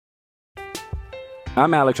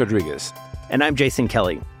I'm Alex Rodriguez. And I'm Jason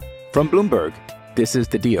Kelly. From Bloomberg, this is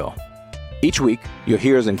The Deal. Each week, you'll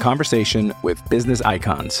hear us in conversation with business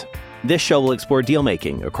icons. This show will explore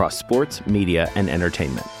deal-making across sports, media, and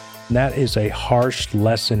entertainment. That is a harsh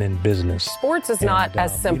lesson in business. Sports is not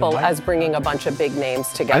as simple as bringing a bunch of big names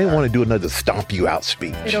together. I didn't want to do another stomp you out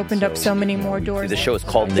speech. It opened up so many more doors. The show is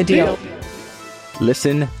called The Deal.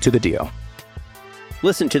 Listen to The Deal.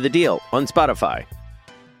 Listen to The Deal on Spotify.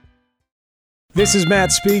 This is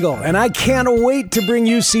Matt Spiegel, and I can't wait to bring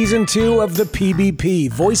you Season 2 of the PBP,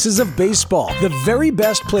 Voices of Baseball. The very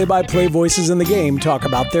best play-by-play voices in the game talk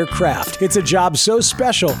about their craft. It's a job so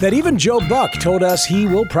special that even Joe Buck told us he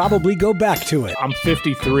will probably go back to it. I'm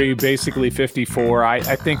 53, basically 54. I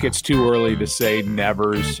think it's too early to say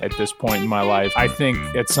nevers at this point in my life. I think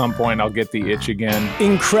at some point I'll get the itch again.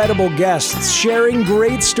 Incredible guests sharing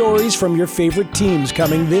great stories from your favorite teams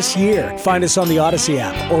coming this year. Find us on the Odyssey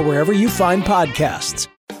app or wherever you find podcasts.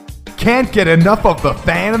 Can't get enough of the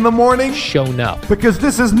fan in the morning? Shown up. Because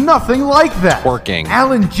this is nothing like that. Working.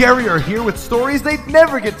 Al and Jerry are here with stories they'd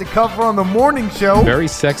never get to cover on the morning show. Very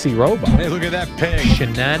sexy robot. Hey, look at that pig.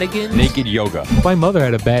 Shenanigans. Naked yoga. My mother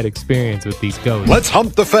had a bad experience with these ghosts. Let's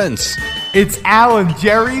hump the fence. It's Al and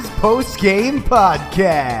Jerry's Postgame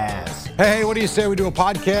Podcast. Hey, what do you say we do a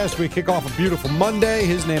podcast? We kick off a beautiful Monday.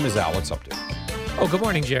 His name is Al. What's up, dude? Oh, good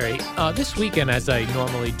morning, Jerry. This weekend, as I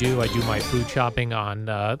normally do, I do my food shopping on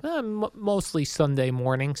mostly Sunday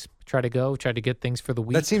mornings. Try to get things for the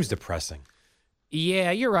week. That seems depressing.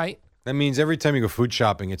 Yeah, you're right. That means every time you go food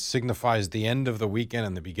shopping, it signifies the end of the weekend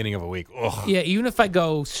and the beginning of a week. Ugh. Yeah, even if I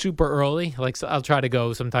go super early, like so I'll try to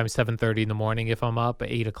go sometimes 7:30 in the morning if I'm up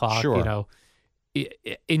at 8 o'clock. Sure. You know,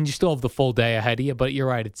 and you still have the full day ahead of you. But you're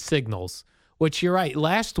right, it signals. Which you're right.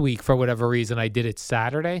 Last week, for whatever reason, I did it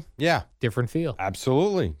Saturday. Yeah. Different feel.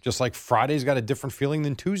 Absolutely. Just like Friday's got a different feeling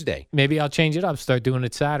than Tuesday. Maybe I'll change it up. Start doing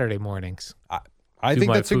it Saturday mornings. I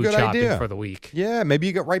think that's a good idea for the week. Yeah. Maybe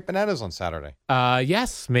you get ripe bananas on Saturday.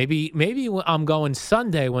 Yes. Maybe I'm going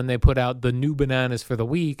Sunday when they put out the new bananas for the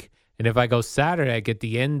week. And if I go Saturday, I get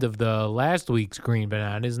the end of the last week's green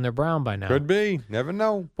bananas, and they're brown by now. Could be. Never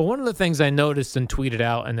know. But one of the things I noticed and tweeted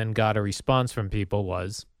out and then got a response from people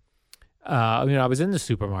was, I was in the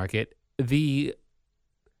supermarket. The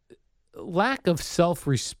lack of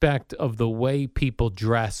self-respect of the way people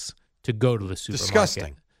dress to go to the supermarket.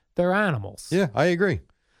 Disgusting. They're animals. Yeah, I agree.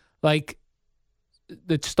 Like,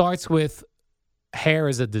 it starts with hair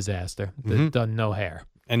is a disaster. They've done no hair.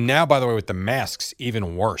 And now, by the way, with the masks,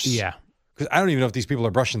 even worse. Yeah. Because I don't even know if these people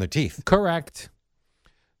are brushing their teeth. Correct.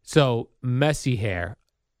 So, messy hair,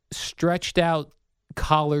 stretched out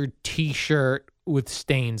collared T-shirt with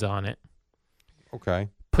stains on it. Okay.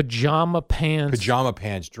 Pajama pants. Pajama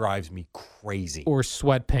pants drives me crazy. Or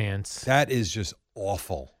sweatpants. That is just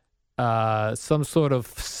awful. Some sort of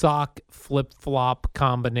sock flip-flop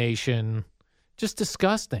combination. Just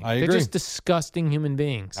disgusting. I agree. They're just disgusting human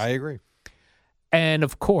beings. I agree. And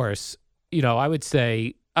of course, I would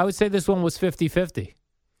say this one was 50-50.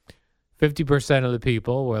 50% of the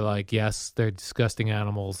people were like, yes, they're disgusting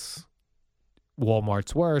animals.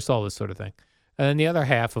 Walmart's worse, all this sort of thing. And then the other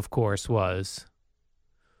half, of course, was,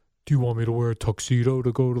 do you want me to wear a tuxedo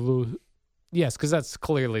to go to the... Yes, because that's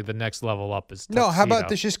clearly the next level up is tuxedo. No, how about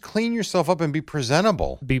this? Just clean yourself up and be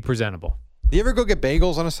presentable. Be presentable. Do you ever go get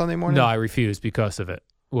bagels on a Sunday morning? No, I refuse because of it.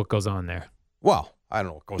 What goes on there? Well, I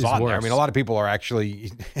don't know what goes on worse. there. I mean, a lot of people are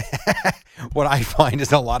actually... what I find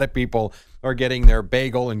is a lot of people are getting their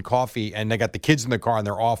bagel and coffee, and they got the kids in the car, and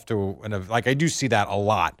they're off to... Like, I do see that a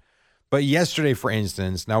lot. But yesterday, for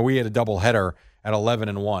instance, now we had a doubleheader at 11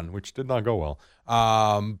 and 1, which did not go well.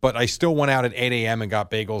 But I still went out at 8 a.m. and got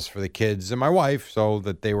bagels for the kids and my wife so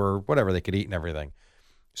that they were whatever they could eat and everything.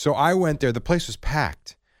 So I went there. The place was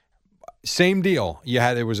packed. Same deal.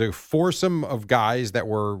 There was a foursome of guys that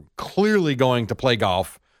were clearly going to play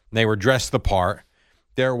golf. And they were dressed the part.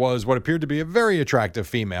 There was what appeared to be a very attractive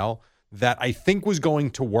female that I think was going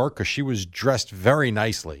to work because she was dressed very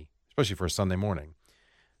nicely, especially for a Sunday morning.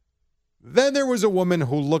 Then there was a woman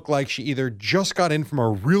who looked like she either just got in from a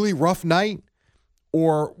really rough night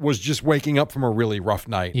or was just waking up from a really rough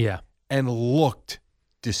night. Yeah. And looked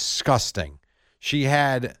disgusting. She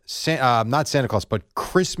had, not Santa Claus, but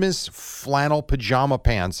Christmas flannel pajama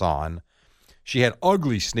pants on. She had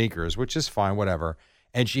ugly sneakers, which is fine, whatever.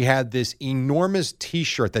 And she had this enormous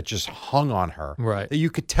T-shirt that just hung on her. Right. That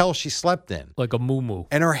you could tell she slept in. Like a muumuu.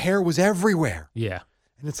 And her hair was everywhere. Yeah.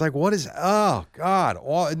 And it's like, oh,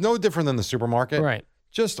 God. No different than the supermarket. Right.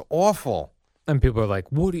 Just awful. And people are like,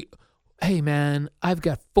 hey, man, I've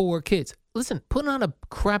got 4 kids. Listen, putting on a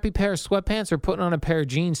crappy pair of sweatpants or putting on a pair of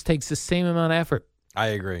jeans takes the same amount of effort. I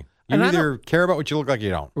agree. You either care about what you look like or you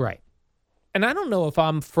don't. Right. And I don't know if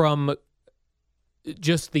I'm from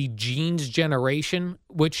just the jeans generation,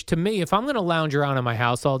 which to me, if I'm going to lounge around in my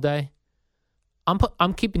house all day,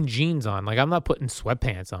 I'm keeping jeans on. Like, I'm not putting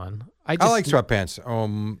sweatpants on. I like sweatpants.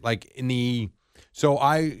 So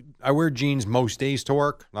I wear jeans most days to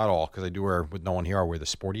work. Not all, because I do wear, with no one here, I wear the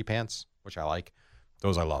sporty pants, which I like.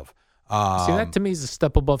 Those I love. See, that to me is a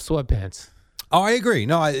step above sweatpants. Oh, I agree.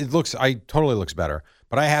 No, it totally looks better.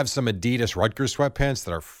 But I have some Adidas Rutgers sweatpants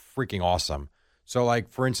that are freaking awesome. So, like,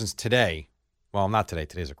 for instance, today, well, not today.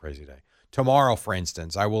 Today's a crazy day. Tomorrow, for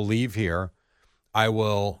instance, I will leave here. I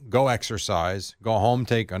will go exercise, go home,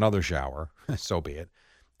 take another shower. So be it.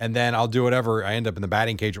 And then I'll do whatever. I end up in the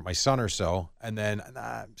batting cage with my son or so. And then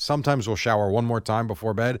sometimes we'll shower one more time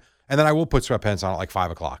before bed. And then I will put sweatpants on at like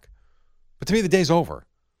 5 o'clock. But to me, the day's over.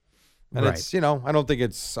 And it's, I don't think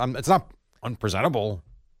it's not unpresentable.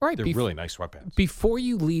 Right. They're really nice sweatpants. Before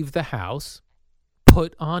you leave the house,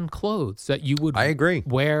 put on clothes that you would I agree.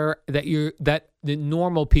 wear, that the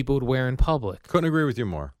normal people would wear in public. Couldn't agree with you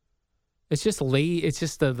more. It's just it's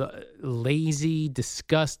just the lazy,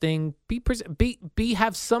 disgusting.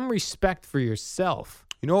 Have some respect for yourself.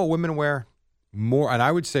 You know what women wear more, and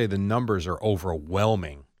I would say the numbers are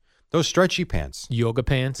overwhelming. Those stretchy pants, yoga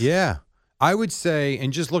pants. Yeah, I would say,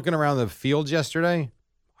 and just looking around the fields yesterday,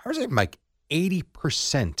 I was like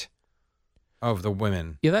 80% of the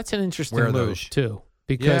women. Yeah, that's an interesting wear move those too.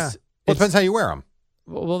 Because it depends how you wear them.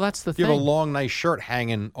 Well, that's the if thing. You have a long, nice shirt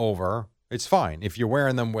hanging over. It's fine. If you're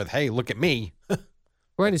wearing them with, hey, look at me.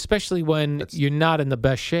 Right, especially when you're not in the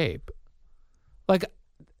best shape. Like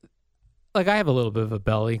I have a little bit of a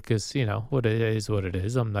belly because, what it is. I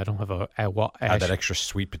don't have that extra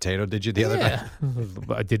sweet potato, did you, the other day?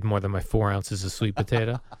 I did more than my 4 ounces of sweet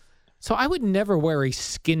potato. So I would never wear a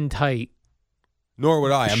skin-tight Nor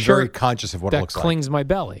would I. I'm very conscious of what it looks like. That clings my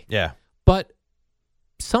belly. Yeah. But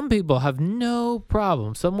some people have no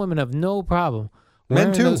problem. Some women have no problem.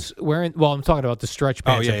 Men too. Well, I'm talking about the stretch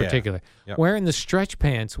pants in particular. Yep. Wearing the stretch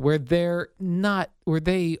pants where they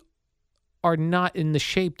are not in the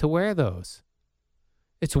shape to wear those.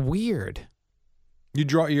 It's weird.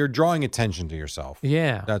 You're drawing attention to yourself.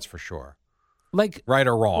 Yeah, that's for sure. Like, right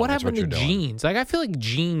or wrong. What happened to doing. jeans? Like, I feel like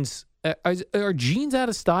jeans are jeans out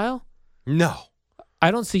of style. No,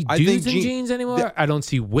 I don't see dudes in jeans anymore. I don't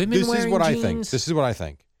see women wearing jeans. This is what I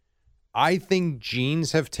think. I think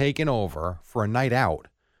jeans have taken over for a night out,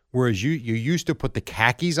 whereas you used to put the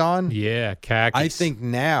khakis on. Yeah, khakis. I think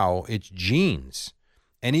now it's jeans.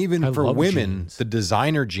 And even for women, the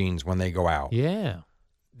designer jeans when they go out. Yeah.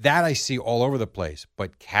 That I see all over the place.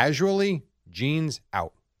 But casually, jeans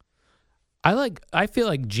out. I feel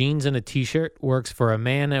like jeans and a T-shirt works for a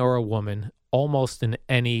man or a woman almost in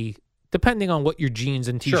any, depending on what your jeans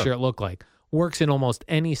and T-shirt look like, works in almost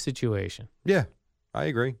any situation. Yeah, I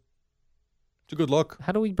agree. It's a good look.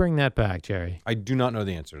 How do we bring that back, Jerry? I do not know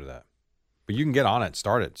the answer to that. But you can get on it.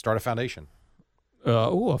 Start it. Start a foundation.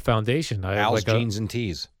 A foundation. Al's Jeans and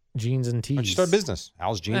Tees. Jeans and Tees. Why don't you start a business?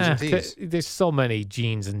 Al's Jeans and Tees. There's so many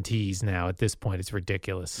jeans and tees now at this point. It's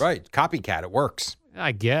ridiculous. Right. Copycat. It works.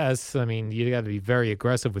 I guess. I mean, you got to be very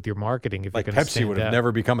aggressive with your marketing if like you're going to Pepsi would have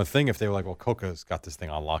never become a thing if they were like, well, Coca's got this thing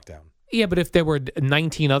on lockdown. Yeah, but if there were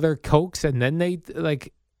 19 other Cokes and then they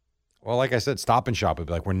like. Well, like I said, Stop and Shop would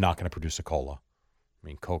be like, we're not going to produce a cola. I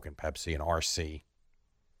mean, Coke and Pepsi and RC.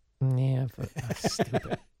 Yeah, but that's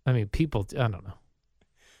stupid. I mean, people, I don't know.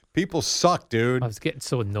 People suck, dude. I was getting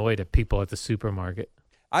so annoyed at people at the supermarket.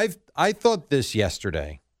 I thought this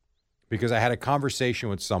yesterday because I had a conversation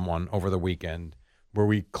with someone over the weekend where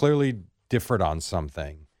we clearly differed on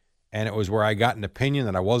something. And it was where I got an opinion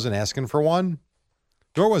that I wasn't asking for one,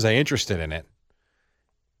 nor was I interested in it.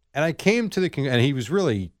 And I came to and he was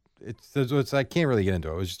really, I can't really get into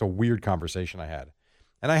it. It was just a weird conversation I had.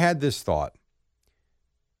 And I had this thought.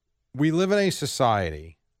 We live in a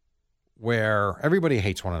society where everybody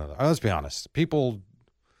hates one another. Let's be honest. People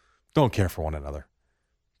don't care for one another.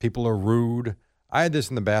 People are rude. I had this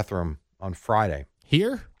in the bathroom on Friday.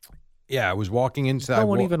 Here? Yeah, I was walking into no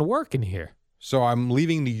one even working here. So I'm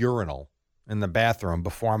leaving the urinal in the bathroom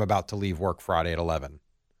before I'm about to leave work Friday at 11.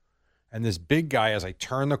 And this big guy, as I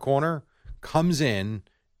turn the corner, comes in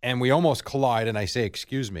and we almost collide and I say,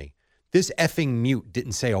 excuse me. This effing mute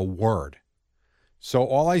didn't say a word. So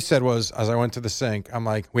all I said was, as I went to the sink, I'm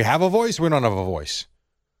like, we have a voice? We don't have a voice.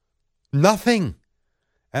 Nothing.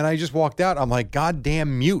 And I just walked out. I'm like,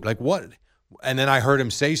 goddamn mute. Like what? And then I heard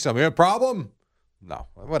him say something. A problem? No,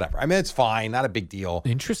 whatever. I mean, it's fine. Not a big deal.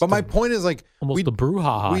 Interesting. But my point is like. Almost a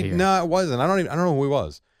brouhaha here. No, it wasn't. I don't know who he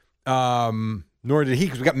was. Nor did he,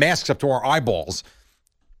 because we got masks up to our eyeballs.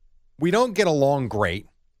 We don't get along great.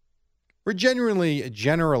 We're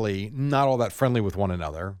generally not all that friendly with one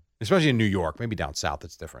another, especially in New York. Maybe down south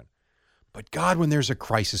it's different. But God, when there's a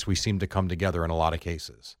crisis, we seem to come together in a lot of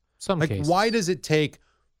cases. Some cases. Why does it take,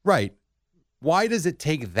 why does it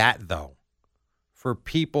take that, though, for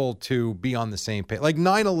people to be on the same page? Like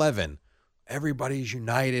 9/11, everybody's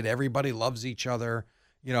united, everybody loves each other,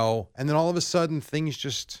 and then all of a sudden things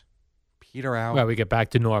just peter out. Well, we get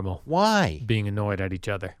back to normal. Why? Being annoyed at each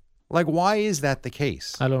other. Like, why is that the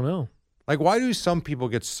case? I don't know. Like, why do some people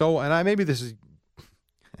get so, and I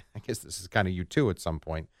guess this is kind of you too at some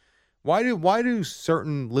point. Why do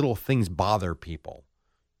certain little things bother people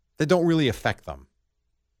that don't really affect them?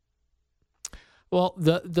 Well,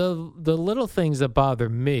 the little things that bother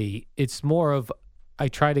me, it's more of I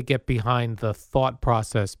try to get behind the thought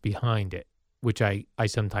process behind it, which I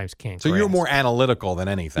sometimes can't. So grasp. you're more analytical than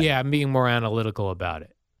anything. Yeah, I'm being more analytical about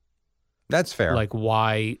it. That's fair. Like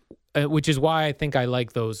why, which is why I think I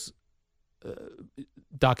like those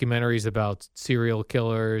documentaries about serial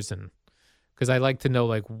killers, and because I like to know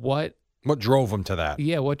like what drove them to that.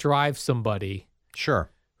 Yeah, what drives somebody. Sure.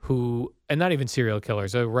 Who, and not even serial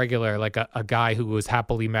killers, a regular, like a guy who was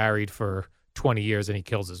happily married for 20 years and he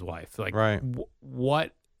kills his wife. Like, right.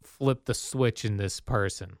 What flipped the switch in this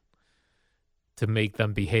person to make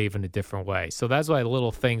them behave in a different way? So that's why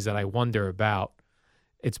little things that I wonder about,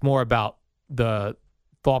 it's more about the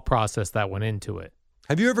thought process that went into it.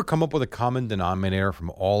 Have you ever come up with a common denominator from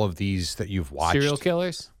all of these that you've watched? Serial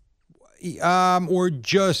killers? Or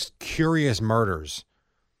just curious murders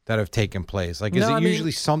that have taken place? Like, is it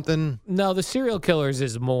usually something? No, the serial killers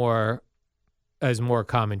has more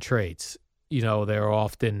common traits. They're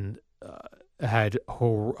often had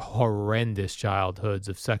horrendous childhoods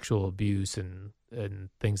of sexual abuse and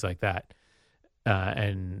things like that,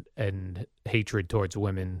 and hatred towards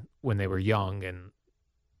women when they were young. And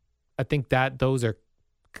I think that those are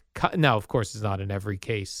now, of course, it's not in every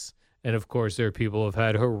case. And of course, there are people who have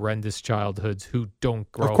had horrendous childhoods who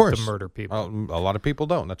don't grow up to murder people. A lot of people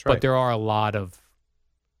don't. That's right. But there are a lot of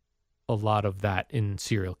that in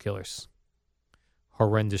serial killers.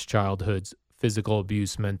 Horrendous childhoods, physical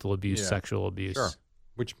abuse, mental abuse, sexual abuse. Sure.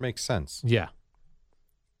 Which makes sense. Yeah.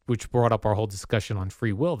 Which brought up our whole discussion on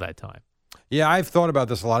free will that time. Yeah, I've thought about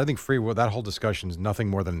this a lot. I think free will, that whole discussion is nothing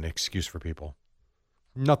more than an excuse for people.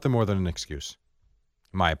 Nothing more than an excuse,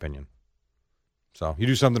 in my opinion. So you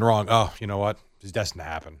do something wrong. Oh, you know what? It's destined to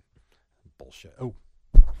happen. Bullshit. Oh,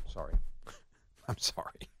 sorry. I'm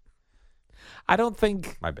sorry. I don't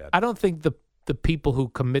think. My bad. I don't think the people who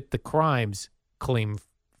commit the crimes claim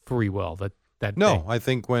free will. No, I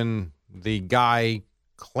think when the guy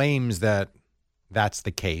claims that that's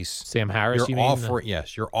the case, Sam Harris,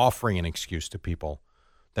 you're offering an excuse to people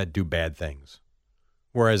that do bad things.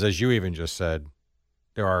 Whereas, as you even just said,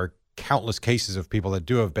 there are countless cases of people that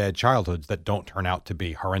do have bad childhoods that don't turn out to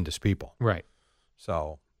be horrendous people. Right.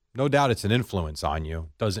 So, no doubt it's an influence on you.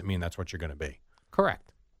 Doesn't mean that's what you're going to be.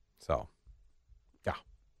 Correct. So, yeah.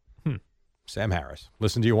 Sam Harris.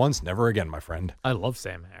 Listen to you once, never again, my friend. I love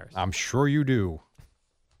Sam Harris. I'm sure you do.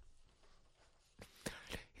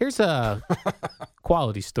 Here's a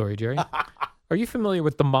quality story, Jerry. Are you familiar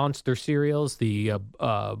with the monster cereals, the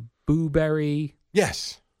Blueberry?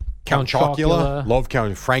 Yes. Count Chocula. Love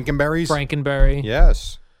Count Frankenberries. Frankenberry.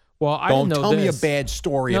 Yes. Well, I didn't know Don't tell me a this. bad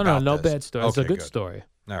story No, about no this. bad story. It's a good story.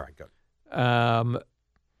 All right, good.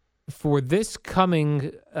 For this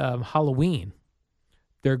coming Halloween,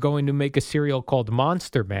 they're going to make a cereal called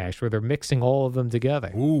Monster Mash, where they're mixing all of them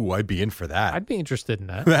together. Ooh, I'd be in for that. I'd be interested in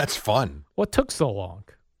that. That's fun. What took so long?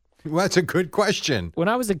 Well, that's a good question. When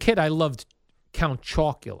I was a kid, I loved Count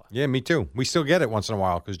Chocula. Yeah, me too. We still get it once in a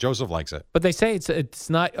while because Joseph likes it. But they say it's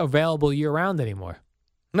not available year-round anymore.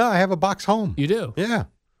 No, I have a box home. You do? Yeah.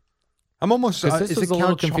 I'm almost... this was a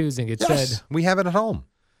little confusing. It said... we have it at home.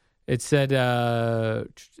 It said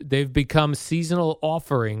they've become seasonal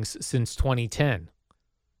offerings since 2010.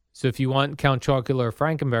 So if you want Count Chocula or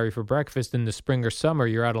Frankenberry for breakfast in the spring or summer,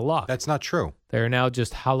 you're out of luck. That's not true. They're now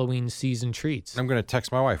just Halloween season treats. I'm going to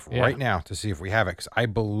text my wife right now to see if we have it, because I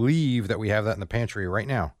believe that we have that in the pantry right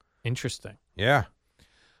now. Interesting. Yeah.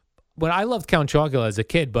 But I loved Count Chocula as a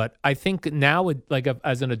kid, but I think now,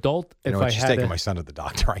 as an adult, You know what? She's taking my son to the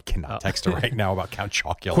doctor. I cannot text her right now about Count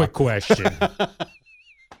Chocula. Quick question.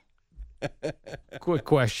 Quick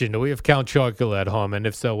question. Do we have Count Chocula at home? And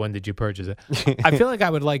if so, when did you purchase it? I feel like I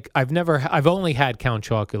would like, I've only had Count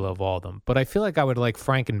Chocula of all of them, but I feel like I would like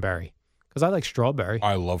Frankenberry because I like strawberry.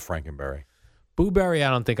 I love Frankenberry. Blueberry,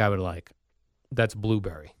 I don't think I would like. That's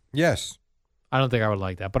blueberry. Yes. I don't think I would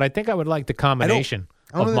like that, but I think I would like the combination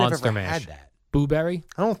I don't of know that I've Monster ever Mash. had that. Blueberry?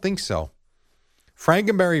 I don't think so.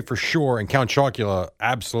 Frankenberry for sure, and Count Chocula,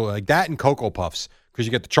 absolutely. Like that and Cocoa Puffs, because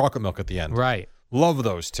you get the chocolate milk at the end. Right. Love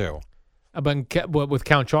those two. But with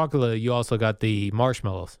Count Chocula, you also got the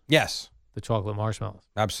marshmallows. Yes. The chocolate marshmallows.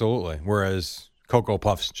 Absolutely. Whereas Cocoa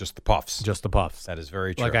Puffs, just the puffs. Just the puffs. That is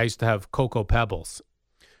very true. Like I used to have Cocoa Pebbles.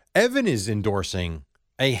 Evan is endorsing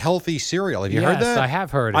a healthy cereal. Have you heard that? Yes, I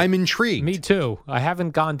have heard it. I'm intrigued. Me too. I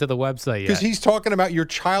haven't gone to the website yet. Because he's talking about your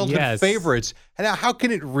childhood favorites. And now, how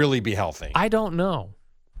can it really be healthy? I don't know.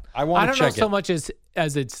 I want to check it. I don't know so much as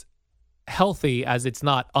it's healthy as it's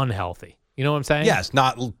not unhealthy. You know what I'm saying? Yes,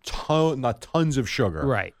 not tons of sugar.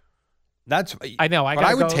 Right. That's I know. But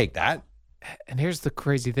I would take that. And here's the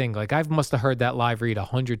crazy thing. Like I must have heard that live read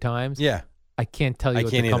 100 times. Yeah. I can't tell you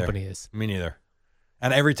what the company is. Me neither.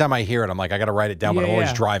 And every time I hear it, I'm like, I got to write it down, but I'm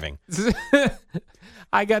always driving.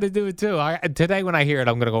 I got to do it too. Today when I hear it,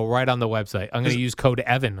 I'm going to go right on the website. I'm going to use code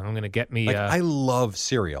Evan. I'm going to get me. I love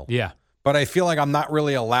cereal. Yeah. But I feel like I'm not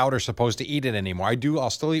really allowed or supposed to eat it anymore. I'll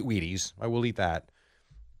still eat Wheaties. I will eat that.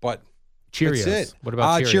 But Cheerios. That's it. What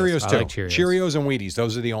about Cheerios? Cheerios too. I like Cheerios. Cheerios and Wheaties.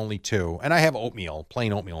 Those are the only two. And I have oatmeal,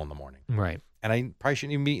 plain oatmeal in the morning. Right. And I probably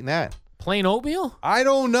shouldn't even be eating that. Plain oatmeal? I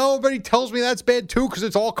don't know. Everybody tells me that's bad too because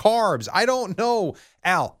it's all carbs. I don't know.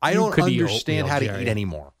 Al, I don't understand how to eat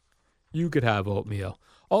anymore. You could have oatmeal.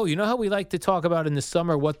 Oh, you know how we like to talk about in the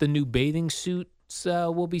summer what the new bathing suits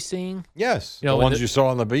we'll be seeing? Yes. The ones you saw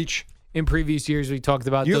on the beach? In previous years, we talked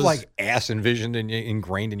about you those. You have like ass envisioned and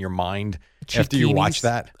ingrained in your mind after you watch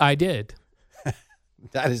that? I did.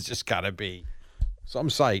 That has just got to be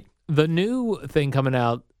some sight. The new thing coming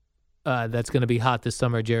out that's going to be hot this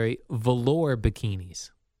summer, Jerry, velour bikinis.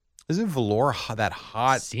 Isn't velour that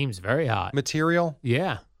hot? Seems very hot. Material?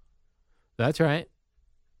 Yeah. That's right.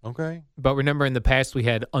 Okay. But remember in the past we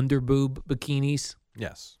had underboob bikinis?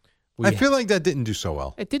 Yes. I feel like that didn't do so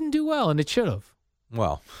well. It didn't do well, and it should have.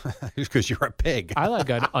 Well, because you're a pig. I like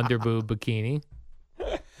an underboob bikini.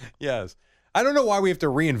 Yes. I don't know why we have to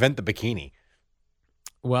reinvent the bikini.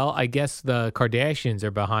 Well, I guess the Kardashians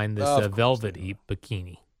are behind this velvety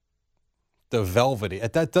bikini. The velvety.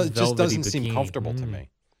 That just doesn't seem bikini. comfortable to me.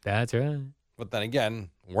 That's right. But then again,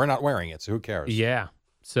 we're not wearing it, so who cares? Yeah.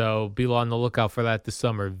 So be on the lookout for that this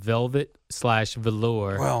summer.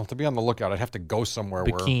 Velvet/velour. Well, to be on the lookout, I'd have to go somewhere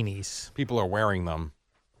bikinis. Where people are wearing them.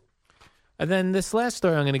 And then this last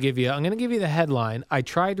story I'm going to give you the headline. I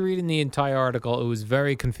tried reading the entire article. It was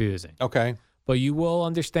very confusing. Okay. But you will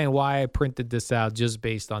understand why I printed this out just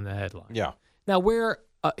based on the headline. Yeah. Now,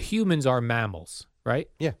 humans are mammals, right?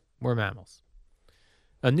 Yeah. We're mammals.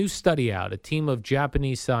 A new study out, a team of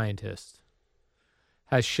Japanese scientists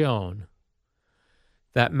has shown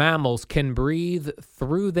that mammals can breathe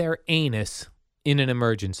through their anus in an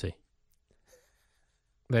emergency.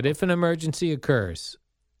 That if an emergency occurs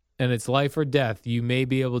and it's life or death, you may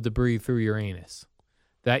be able to breathe through your anus.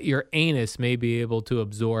 That your anus may be able to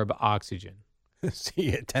absorb oxygen. See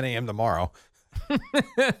you at 10 a.m. tomorrow.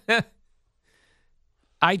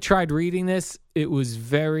 I tried reading this. It was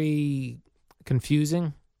very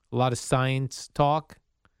confusing. A lot of science talk.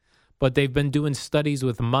 But they've been doing studies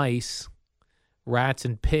with mice, rats,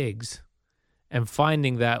 and pigs, and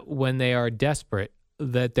finding that when they are desperate,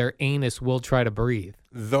 that their anus will try to breathe.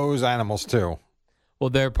 Those animals, too. Well,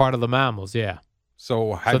 they're part of the mammals, yeah.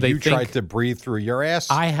 So have you tried to breathe through your ass?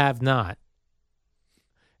 I have not.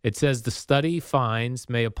 It says the study finds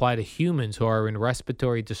may apply to humans who are in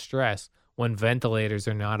respiratory distress when ventilators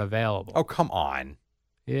are not available. Oh, come on.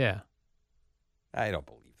 Yeah. I don't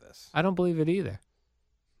believe this. I don't believe it either.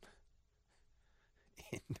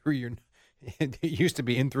 It used to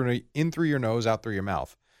be in through your nose, out through your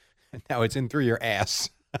mouth. Now it's in through your ass,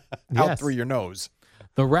 out through your nose.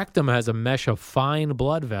 The rectum has a mesh of fine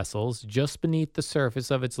blood vessels just beneath the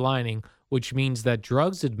surface of its lining, which means that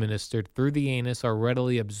drugs administered through the anus are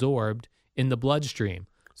readily absorbed in the bloodstream.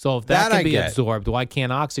 So if that can be absorbed, why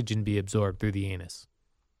can't oxygen be absorbed through the anus?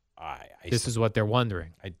 This is what they're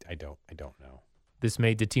wondering. I don't know. This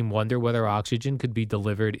made the team wonder whether oxygen could be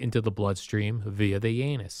delivered into the bloodstream via the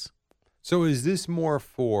anus. So is this more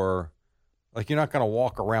for, like, you're not going to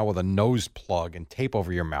walk around with a nose plug and tape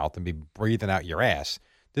over your mouth and be breathing out your ass?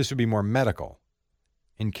 This would be more medical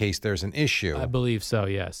in case there's an issue. I believe so,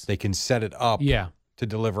 yes. They can set it up to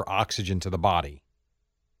deliver oxygen to the body.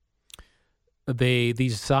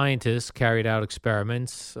 These scientists carried out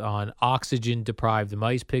experiments on oxygen-deprived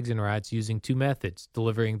mice, pigs, and rats using two methods,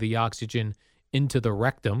 delivering the oxygen into the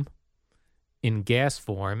rectum in gas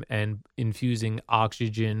form and infusing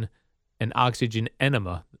oxygen and oxygen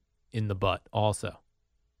enema in the butt also.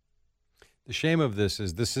 The shame of this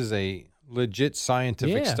is a legit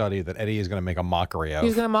scientific study that Eddie is going to make a mockery of.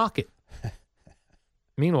 He's going to mock it.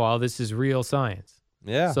 Meanwhile, this is real science.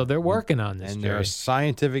 Yeah. So they're working on this, And Jerry. there are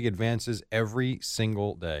scientific advances every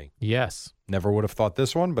single day. Yes. Never would have thought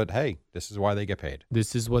this one, but hey, this is why they get paid.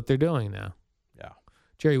 This is what they're doing now. Yeah.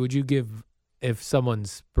 Jerry, would you give, if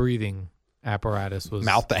someone's breathing apparatus was...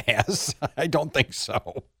 Mouth to ass? I don't think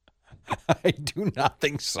so. I do not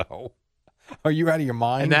think so. Are you out of your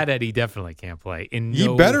mind? And that Eddie definitely can't play.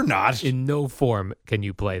 You better not. In no form can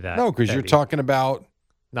you play that. No, because you're Eddie. talking about...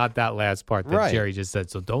 Not that last part that Right. Jerry just said.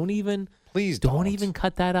 So don't even... Please don't even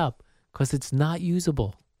cut that up because it's not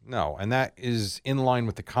usable. No, and that is in line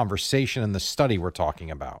with the conversation and the study we're talking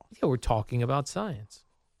about. Yeah, we're talking about science.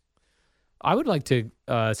 I would like to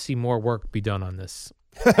see more work be done on this.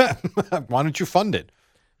 Why don't you fund it?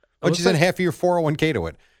 Why don't you send half of your 401k to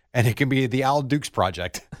it? And it can be the Al Dukes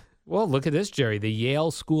project. Well, look at this, Jerry. The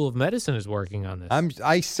Yale School of Medicine is working on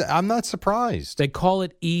this. I'm not surprised. They call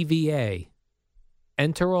it EVA,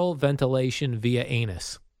 enteral ventilation via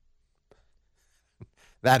anus.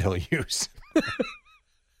 That he'll use.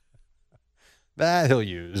 That he'll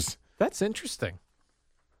use. That's interesting.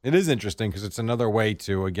 It is interesting because it's another way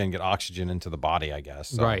to, again, get oxygen into the body, I guess.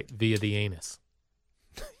 So. Right, via the anus.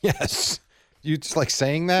 Yes. You just like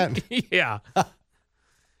saying that? Yeah.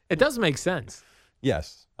 It does make sense.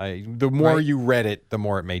 Yes. The more you read it, the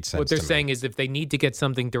more it made sense. What they're to me. saying is if they need to get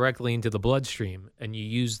something directly into the bloodstream and you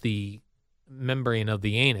use the membrane of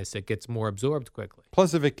the anus, it gets more absorbed quickly.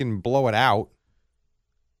 Plus, if it can blow it out.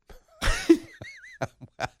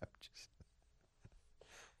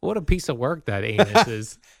 What a piece of work that anus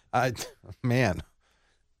is. Man.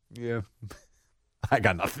 Yeah. I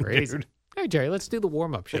got nothing, Crazy. dude. Hey, Jerry, let's do the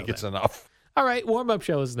warm-up show. I think it's then. enough. All right, warm-up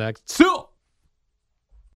show is next. So,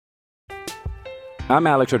 I'm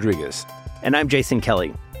Alex Rodriguez. And I'm Jason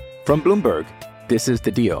Kelly. From Bloomberg, this is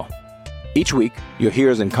The Deal. Each week, you'll hear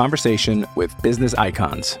us in conversation with business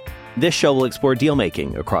icons. This show will explore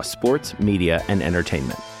deal-making across sports, media, and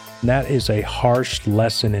entertainment. That is a harsh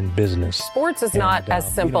lesson in business. Sports is not as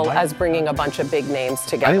simple as bringing a bunch of big names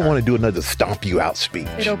together. I didn't want to do another stomp you out speech.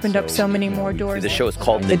 It opened up so many more doors. The show is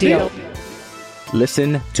called The Deal.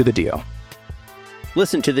 Listen to The Deal.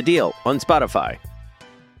 Listen to The Deal on Spotify.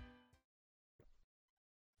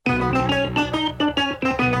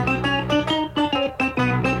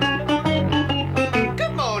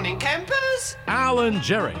 Good morning, campers. Al and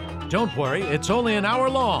Jerry. Don't worry, it's only an hour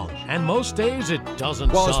long, and most days it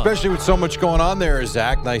doesn't Well, suck. especially with so much going on there,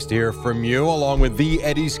 Zach. Nice to hear from you, along with the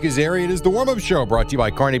Eddie Schizzeri. It is the warm-up show brought to you by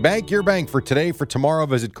Carney Bank. Your bank for today, for tomorrow.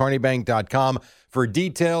 Visit carneybank.com for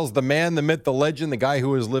details. The man, the myth, the legend, the guy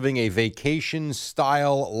who is living a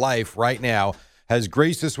vacation-style life right now has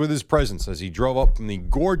graced us with his presence as he drove up from the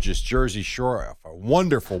gorgeous Jersey Shore for a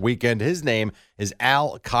wonderful weekend. His name is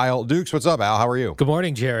Al Kyle Dukes. What's up, Al? How are you? good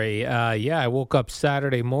morning, Jerry. I woke up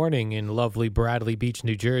Saturday morning in lovely Bradley Beach,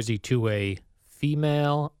 New Jersey, to a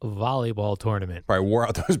female volleyball tournament. Probably wore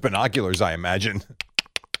out those binoculars, I imagine.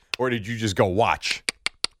 Or did you just go watch?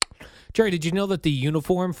 Jerry, did you know that the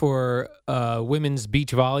uniform for women's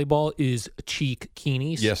beach volleyball is cheek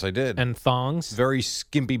bikinis? Yes, I did. And thongs? Very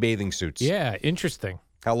skimpy bathing suits. Yeah, interesting.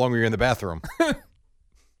 How long were you in the bathroom?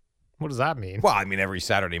 What does that mean? Well, I mean, every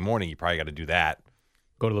Saturday morning, you probably got to do that.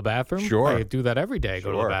 Go to the bathroom? Sure. I do that every day,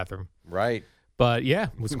 go to the Sure. bathroom. Right. But, yeah,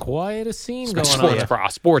 it was quite a scene going Sports on.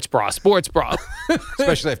 Sports bra.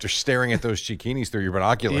 Especially after staring at those chikinis through your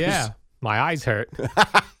binoculars. Yeah, my eyes hurt.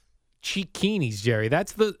 Cheekinis, Jerry.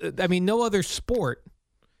 That's no other sport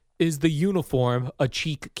is the uniform a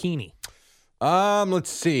cheek bikini. Let's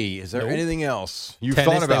see. Is there Nope. anything else? You've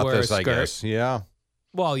Tennis, thought they about wear a this, I skirt. guess. Yeah.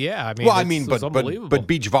 Well, yeah. But unbelievable.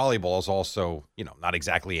 beach volleyball is also, not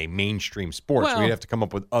exactly a mainstream sport. So Well- we'd have to come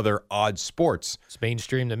up with other odd sports. It's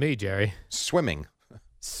mainstream to me, Jerry. Swimming.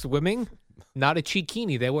 Swimming, not a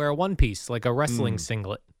cheekini. They wear a one piece, like a wrestling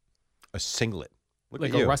singlet, A singlet. Look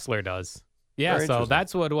like at a you. wrestler does. Yeah, Very so interesting.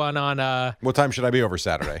 that's what went on. What time should I be over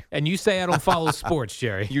Saturday? And you say I don't follow sports,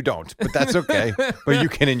 Jerry. You don't, but that's okay. But you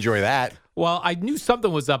can enjoy that. Well, I knew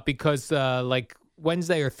something was up because, like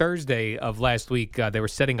Wednesday or Thursday of last week, they were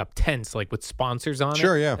setting up tents, like with sponsors on it.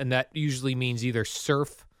 Sure, yeah. And that usually means either some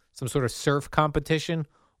sort of surf competition,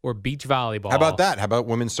 or beach volleyball. How about that? How about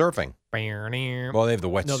women surfing? Well, Well, they have the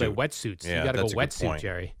wetsuit. no, they're wetsuits. Yeah, you got to go that's a good wetsuit, point.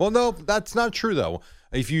 Jerry. Well, no, that's not true, though.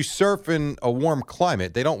 If you surf in a warm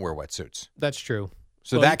climate, they don't wear wetsuits. That's true.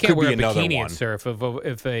 So Well, that you can't could be wear a another bikini one. and surf.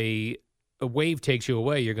 If a wave takes you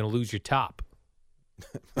away, you're going to lose your top.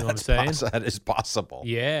 You know what I'm saying? That is possible.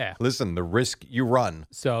 Yeah. Listen, the risk you run.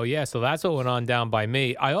 So that's what went on down by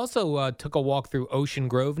me. I also took a walk through Ocean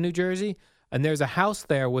Grove, New Jersey, and there's a house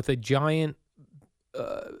there with a giant.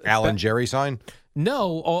 Al and Jerry sign?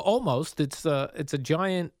 No, almost. It's a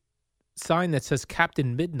giant sign that says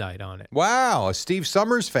Captain Midnight on it. Wow, a Steve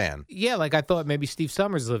Summers fan. Yeah, like I thought maybe Steve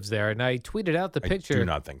Summers lives there. And I tweeted out the picture. I do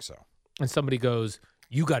not think so. And somebody goes,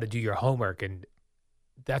 "You got to do your homework." And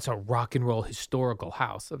that's a rock and roll historical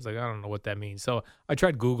house. I was like, I don't know what that means. So I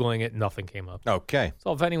tried Googling it. Nothing came up. Okay.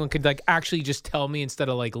 So if anyone could like actually just tell me instead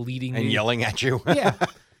of like leading and me. yelling at you. Yeah.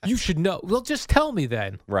 You should know. Well, just tell me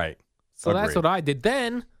then. Right. So that's what I did.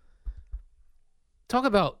 Then talk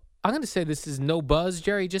about, I'm going to say this is no buzz,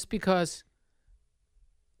 Jerry, just because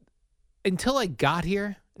until I got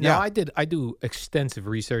here. Now I do extensive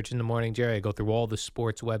research in the morning, Jerry. I go through all the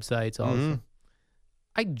sports websites.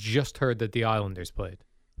 I just heard that the Islanders played.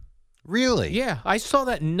 Really? Yeah, I saw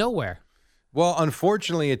that nowhere. Well,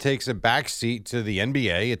 unfortunately, it takes a backseat to the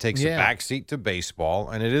NBA. It takes a backseat to baseball,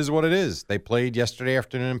 and it is what it is. They played yesterday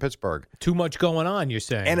afternoon in Pittsburgh. Too much going on, you're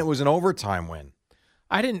saying. And it was an overtime win.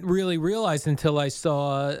 I didn't really realize until I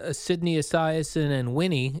saw Sidney Esiason and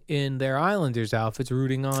Winnie in their Islanders outfits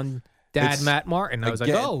rooting on Matt Martin. I was like,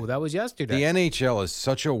 oh, that was yesterday. The NHL is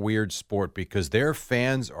such a weird sport because their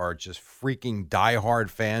fans are just freaking diehard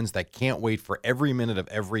fans that can't wait for every minute of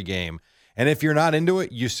every game. And if you're not into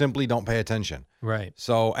it, you simply don't pay attention. Right.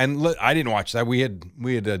 So, and I didn't watch that. We had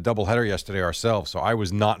a doubleheader yesterday ourselves, so I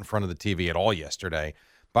was not in front of the TV at all yesterday.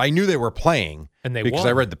 But I knew they were playing because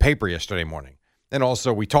I read the paper yesterday morning. And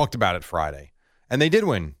also, we talked about it Friday. And they did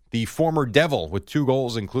win. The former Devil with 2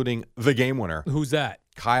 goals, including the game winner. Who's that?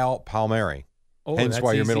 Kyle Palmieri. Oh, hence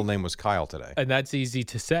why your middle name was Kyle today. And that's easy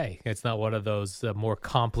to say. It's not one of those more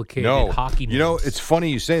complicated hockey names. You know, it's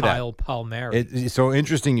funny you say Kyle Palmieri. It's so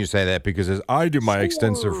interesting you say that because as I do my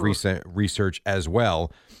extensive research as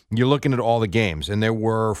well, you're looking at all the games. And there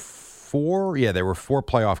were 4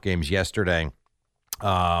 playoff games yesterday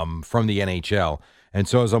from the NHL. And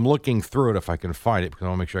so as I'm looking through it, if I can find it, because I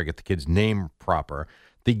want to make sure I get the kid's name proper,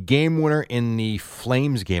 the game winner in the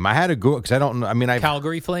Flames game, I had to go because I don't know. I mean,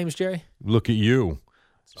 Calgary Flames, Jerry? Look at you.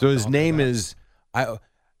 So his name is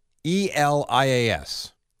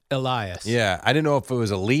Elias. Elias. Yeah. I didn't know if it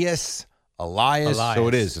was Elias. So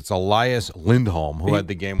it is. It's Elias Lindholm who had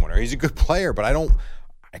the game winner. He's a good player, but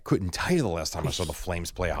I couldn't tell you the last time I saw the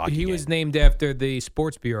Flames play a hockey game. He was named after the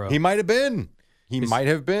Sports Bureau. He might have been.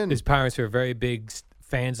 His parents were very big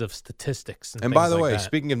fans of statistics. And by the way,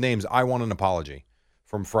 speaking of names, I want an apology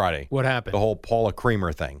from Friday. What happened? The whole Paula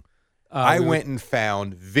Creamer thing. I went and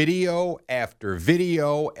found video after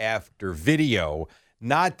video after video,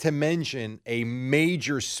 not to mention a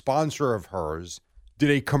major sponsor of hers did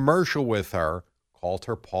a commercial with her, called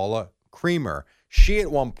her Paula Creamer. She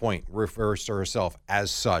at one point refers to herself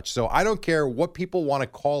as such. So I don't care what people want to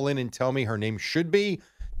call in and tell me her name should be.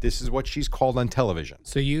 This is what she's called on television.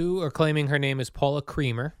 So you are claiming her name is Paula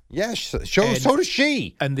Creamer. Yes, so does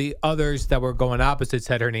she. And the others that were going opposite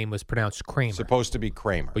said her name was pronounced Kramer. Supposed to be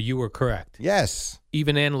Kramer. But you were correct. Yes.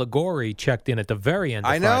 Even Ann Ligori checked in at the very end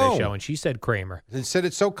of Friday's show, and she said Kramer. And said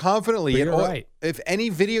it so confidently. But you're right. If any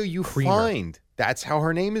video you find, that's how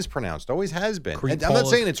her name is pronounced. Always has been. I'm not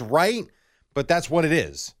saying it's right, but that's what it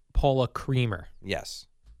is. Paula Creamer. Yes.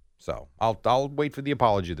 So I'll wait for the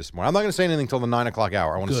apology this morning. I'm not going to say anything until the 9 o'clock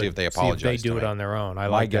hour. I want to see if they apologize. See if they do it on their own.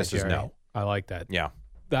 My guess is no. I like that. Yeah.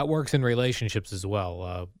 That works in relationships as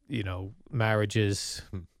well. Marriages,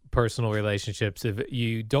 personal relationships. If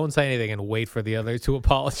you don't say anything and wait for the other to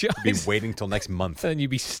apologize. Be waiting till next month. And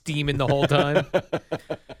you'd be steaming the whole time.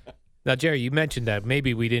 Now, Jerry, you mentioned that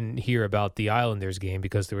maybe we didn't hear about the Islanders game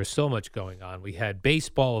because there was so much going on. We had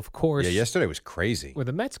baseball, of course. Yeah, yesterday was crazy. Where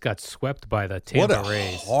the Mets got swept by the Tampa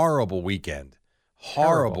Rays. What a horrible weekend.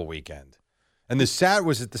 Horrible weekend. And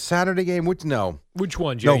was it the Saturday game? No. Which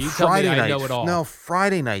one, Jerry? No, you Friday tell me night. I know it all. No,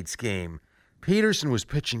 Friday night's game. Peterson was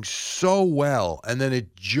pitching so well, and then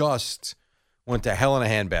it just went to hell in a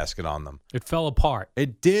handbasket on them. It fell apart.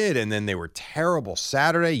 It did, and then they were terrible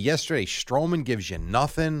Saturday. Yesterday, Stroman gives you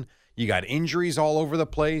nothing. You got injuries all over the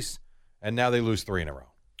place, and now they lose 3 in a row.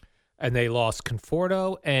 And they lost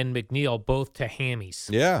Conforto and McNeil both to hammies.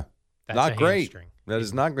 Yeah, That's not a great. hamstring. That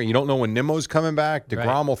is not great. You don't know when Nimmo's coming back. DeGrom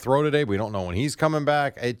Right. will throw today. We don't know when he's coming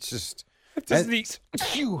back. It's just...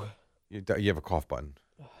 You have a cough button.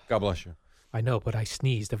 God bless you. I know, but I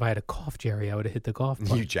sneezed. If I had a cough, Jerry, I would have hit the cough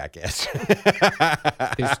button. You jackass.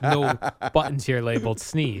 There's no buttons here labeled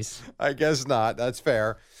sneeze. I guess not. That's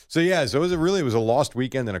fair. So it was a lost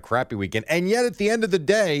weekend and a crappy weekend. And yet at the end of the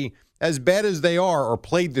day, as bad as they are, or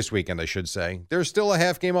played this weekend, I should say, they're still a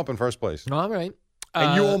half game up in first place. All right.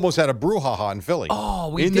 And you almost had a brouhaha in Philly. Oh,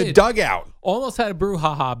 we in did. the dugout. Almost had a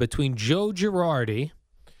brouhaha between Joe Girardi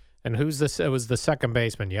and who's this? It was the second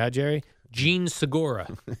baseman. Yeah, Jerry? Gene Segura.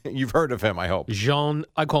 You've heard of him, I hope.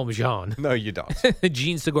 I call him Jean. No, you don't.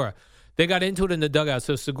 Gene Segura. They got into it in the dugout.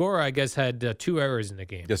 So Segura, I guess, had 2 errors in the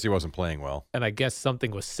game. Guess he wasn't playing well. And I guess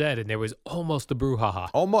something was said, and there was almost a brouhaha.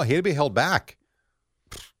 Almost. He had to be held back.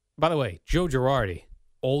 By the way, Joe Girardi,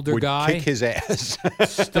 older Would guy. kick his ass.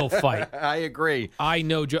 Still fight. I agree. I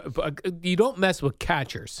know. You don't mess with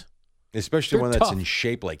catchers. Especially They're one that's tough. in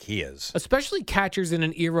shape like he is. Especially catchers in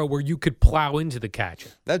an era where you could plow into the catcher.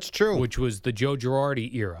 That's true. Which was the Joe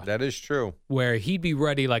Girardi era. That is true. Where he'd be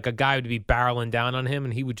ready, like a guy would be barreling down on him,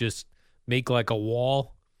 and he would just make like a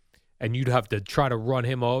wall, and you'd have to try to run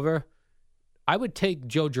him over. I would take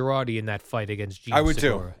Joe Girardi in that fight against Gene I would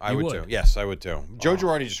Segura. too. I would too. Yes, I would too. Joe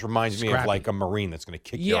Girardi just reminds me of Scrappy. like a Marine that's going to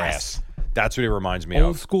kick your Yes. ass. That's what he reminds me of.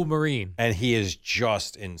 Old school Marine. And he is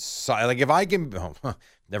just inside. Like if I can,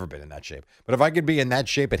 never been in that shape, but if I could be in that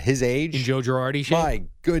shape at his age, In Joe Girardi shape? my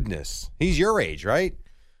goodness, he's your age, right?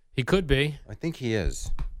 He could be. I think he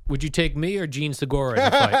is. Would you take me or Gene Segura in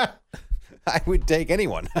a fight? I would take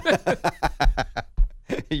anyone.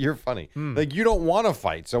 You're funny. Like you don't want to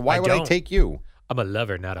fight, so why would I don't. take you? I'm a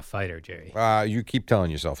lover, not a fighter, Jerry. You keep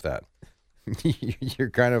telling yourself that. You're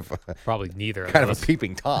kind of Probably neither kind of of us. a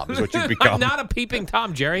peeping Tom is what you've become. I'm not a peeping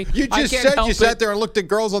Tom, Jerry. You I just can't said help you it. sat there and looked at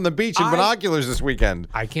girls on the beach in binoculars this weekend.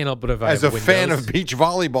 I can't help it if I As have a fan windows. of beach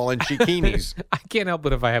volleyball and chikinis. I can't help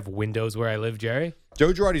it if I have windows where I live, Jerry.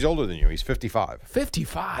 Joe Girardi's older than you. He's 55.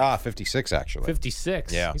 55. 56 actually.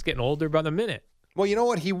 56. Yeah. He's getting older by the minute. Well, you know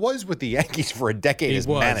what? He was with the Yankees for a decade He as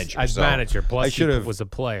was, manager. As so manager, plus I should he have was a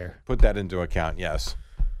player. put that into account. Yes.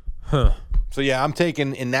 Huh. So yeah, I'm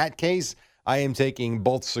taking in that case. I am taking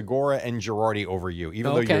both Segura and Girardi over you.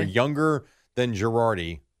 Even though you're younger than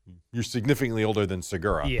Girardi, you're significantly older than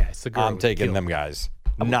Segura. Yeah, Segura I'm would taking kill them me. guys,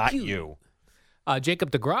 not you.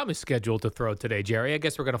 Jacob deGrom is scheduled to throw today, Jerry. I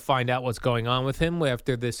guess we're going to find out what's going on with him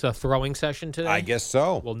after this throwing session today. I guess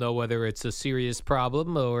so. We'll know whether it's a serious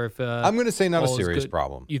problem or if I'm going to say not a all is serious good.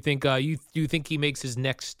 problem. You think you think he makes his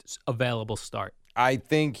next available start? I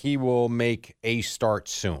think he will make a start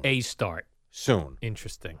soon. A start. Soon.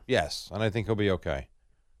 Interesting. Yes, and I think he'll be okay.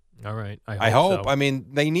 All right. I hope. So. I mean,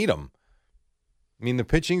 they need him. I mean, the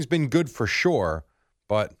pitching's been good for sure,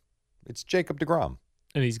 but it's Jacob deGrom.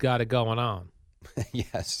 And he's got it going on.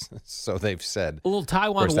 Yes, so they've said. A little Of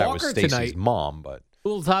Taiwan course, that Walker was Stacey's tonight. mom, but A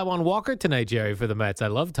little Taiwan Walker tonight, Jerry, for the Mets. I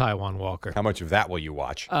love Taiwan Walker. how much of that will you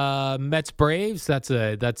watch? Mets Braves. That's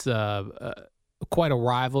quite a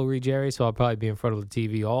rivalry, Jerry. So I'll probably be in front of the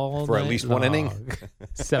TV all For at night least one inning? long.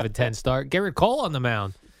 7-10 start. Garrett Cole on the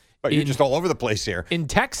mound But you're just all over the place here. in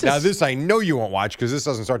Texas. Now, this I know you won't watch because this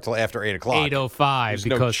doesn't start till after 8 o'clock. 8:05 There's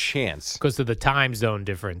because no chance. because of the time zone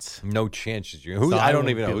difference. No chances. Who? So I I don't won't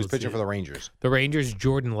even be know. able Who's to pitching see for it. the Rangers? The Rangers,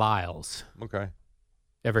 Jordan Lyles. Okay.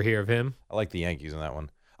 Ever hear of him? I like the Yankees in that one.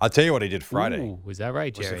 I'll tell you what I did Friday. Ooh, was that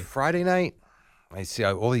right, Was Jerry? it Friday night? I see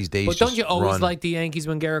all these days. But don't just you always run. like the Yankees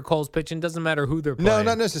when Garrett Cole's pitching? Doesn't matter who they're playing. No,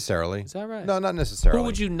 not necessarily. Is that right? No, not necessarily. Who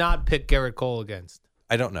would you not pick Garrett Cole against?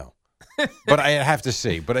 I don't know, but I have to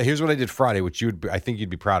see. But here's what I did Friday, which I think you'd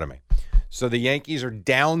be proud of me. So the Yankees are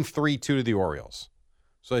down 3-2 to the Orioles.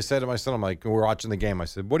 So I said to my son, I'm like, we're watching the game. I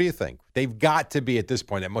said, what do you think? They've got to be at this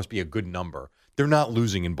point. That must be a good number. They're not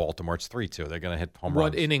losing in Baltimore. It's 3-2. They're going to hit home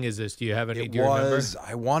runs. What inning is this? Do you have any? It do you remember? was,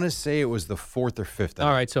 I want to say it was the 4th or 5th inning.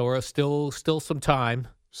 All right, so we're still some time.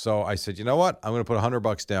 So I said, you know what? I'm going to put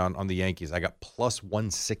 $100 down on the Yankees. I got plus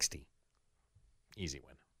 160. Easy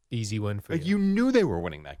win. Easy win for Like you. you knew they were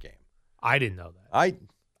winning that game. I didn't know that.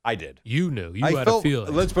 I did. You knew. You I had felt, a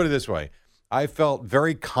feeling. Let's put it this way. I felt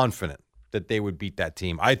very confident that they would beat that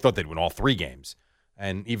team. I thought they'd win all 3 games.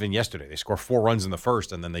 And even yesterday, they scored 4 runs in the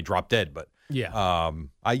first, and then they dropped dead. But yeah,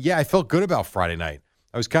 I felt good about Friday night.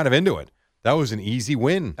 I was kind of into it. That was an easy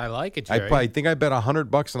win. I like it, Jerry. I think I bet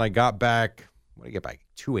 $100 and I got back. What did I get back?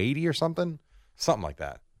 $280 or something like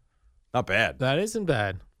that. Not bad. That isn't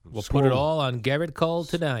bad. We'll School. put it all on Garrett Cole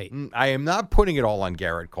tonight. I am not putting it all on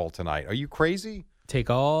Garrett Cole tonight. Are you crazy? Take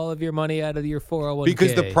all of your money out of your 401k.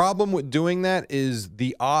 Because the problem with doing that is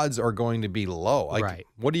the odds are going to be low. Like, Right.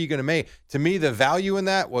 What are you going to make? To me, the value in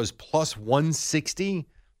that was plus 160.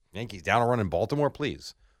 Yankees down a run in Baltimore,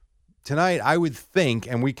 please. Tonight, I would think,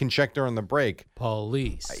 and we can check during the break.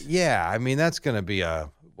 Police. Yeah, I mean, that's going to be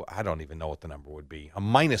I don't even know what the number would be. A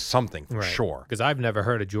minus something for sure. Because I've never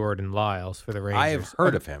heard of Jordan Lyles for the Rangers. I have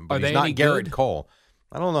heard of him, but are he's they not any Garrett good? Cole.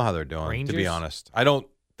 I don't know how they're doing, to be Rangers? honest. I don't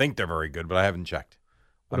think they're very good, but I haven't checked.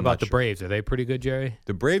 What I'm about not the sure. Braves? Are they pretty good, Jerry?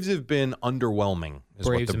 The Braves have been underwhelming, is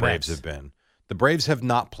what the Braves Mets. have been. The Braves have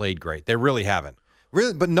not played great. They really haven't.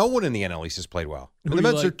 Really, but no one in the NL East has played well. Who And the do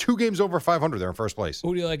you Mets like? are 2 games over 500. They're in first place.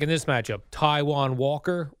 Who do you like in this matchup? Taiwan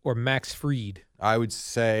Walker or Max Fried? I would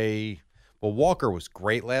say, well, Walker was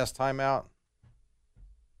great last time out.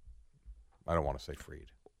 I don't want to say Fried.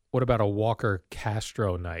 What about a Walker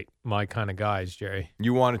Castro night? My kind of guys, Jerry.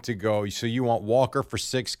 You want it to go, so you want Walker for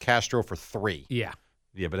 6, Castro for 3. Yeah.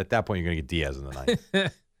 Yeah, but at that point, you're going to get Diaz in the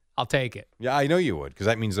ninth. I'll take it. Yeah, I know you would, because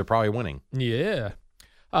that means they're probably winning. Yeah.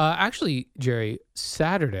 Actually, Jerry,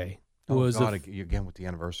 Saturday was again with the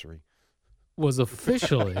anniversary. Was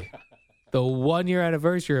officially the 1-year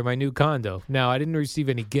anniversary of my new condo. Now, I didn't receive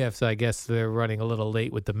any gifts. I guess they're running a little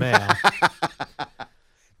late with the mail.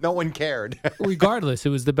 No one cared. Regardless, it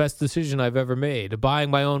was the best decision I've ever made. Buying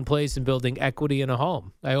my own place and building equity in a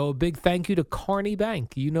home. I owe a big thank you to Carney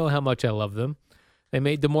Bank. You know how much I love them. They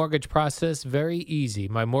made the mortgage process very easy.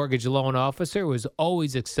 My mortgage loan officer was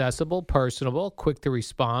always accessible, personable, quick to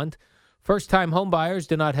respond. First-time homebuyers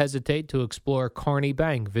do not hesitate to explore Carney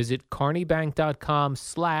Bank. Visit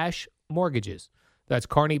carneybank.com/mortgages. That's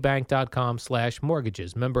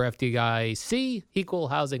carneybank.com/mortgages. Member FDIC, equal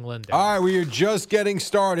housing lender. All right, we are just getting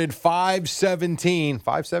started. 5:17.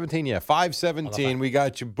 5:17, yeah. 5:17. We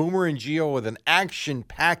got you, Boomer and Gio, with an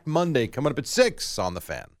action-packed Monday coming up at 6 on The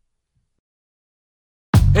Fan.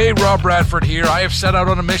 Hey, Rob Bradford here. I have set out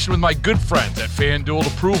on a mission with my good friends at FanDuel to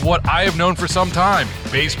prove what I have known for some time.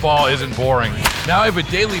 Baseball isn't boring. Now I have a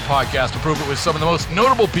daily podcast to prove it with some of the most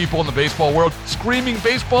notable people in the baseball world, screaming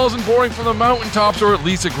baseball isn't boring from the mountaintops, or at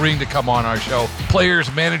least agreeing to come on our show. Players,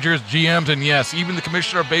 managers, GMs, and yes, even the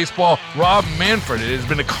commissioner of baseball, Rob Manfred. It has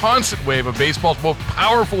been a constant wave of baseball's most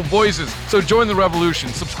powerful voices. So join the revolution.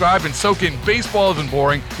 Subscribe and soak in Baseball Isn't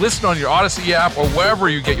Boring. Listen on your Odyssey app or wherever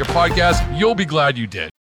you get your podcasts. You'll be glad you did.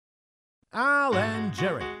 Al and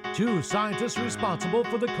Jerry, 2 scientists responsible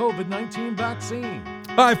for the COVID-19 vaccine.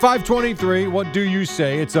 All right, 5:23. What do you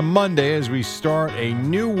say? It's a Monday as we start a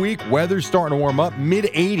new week. Weather's starting to warm up,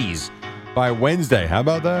 mid-80s by Wednesday. How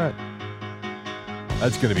about that?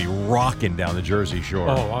 That's going to be rocking down the Jersey Shore.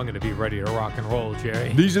 Oh, I'm going to be ready to rock and roll,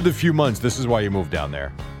 Jerry. These are the few months. This is why you moved down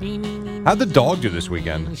there. How'd the dog do this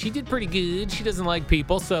weekend? She did pretty good. She doesn't like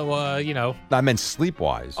people, so, I meant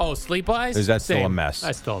sleep-wise. Oh, sleep-wise? Is that Same. still a mess?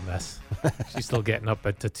 That's still a mess. She's still getting up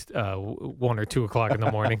at 1 or 2 o'clock in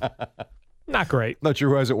the morning. Not great. Not sure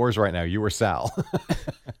who has it worse right now, you or Sal.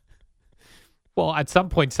 Well, at some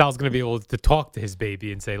point, Sal's going to be able to talk to his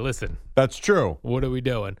baby and say, listen. That's true. What are we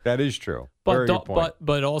doing? That is true. But Very good point.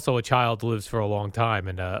 But also a child lives for a long time,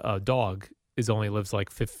 and a dog only lives like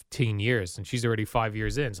 15 years, and she's already 5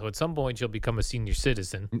 years in. So at some point, she'll become a senior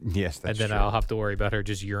citizen. Yes, that's true. And then I'll have to worry about her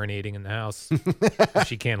just urinating in the house if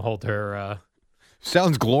she can't hold her.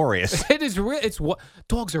 Sounds glorious. It is.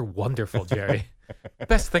 Dogs are wonderful, Jerry.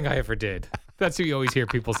 Best thing I ever did. That's what you always hear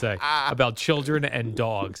people say about children and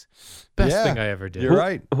dogs. Best thing I ever did. You're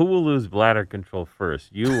right. Who will lose bladder control first,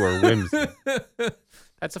 you or Whimsy?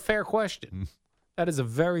 That's a fair question. That is a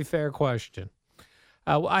very fair question.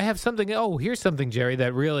 I have something. Oh, here's something, Jerry,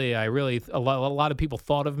 that really, a lot of people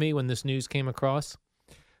thought of me when this news came across.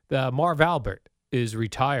 Marv Albert is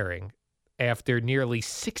retiring after nearly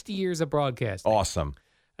 60 years of broadcasting. Awesome.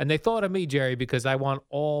 And they thought of me, Jerry, because I want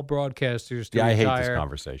all broadcasters to retire I hate this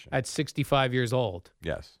conversation. At 65 years old.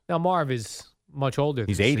 Yes. Now, Marv is much older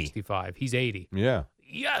than 80. 65. He's 80. Yeah.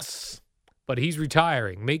 Yes. But he's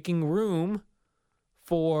retiring, making room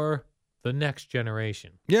for the next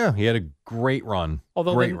generation. Yeah, he had a great run.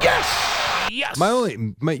 Although great run. Yes.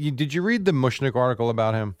 Did you read the Mushnick article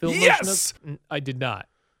about him? Phil Yes. Mushnick? I did not.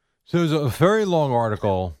 So there's a very long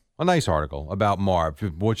article, a nice article about Marv,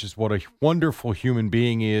 which is what a wonderful human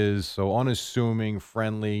being is, so unassuming,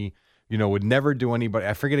 friendly, would never do anybody.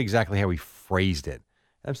 I forget exactly how he phrased it.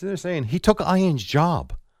 I'm sitting there saying, he took Ian's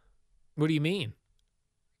job. What do you mean?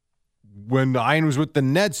 When Ian was with the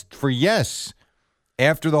Nets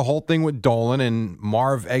after the whole thing with Dolan and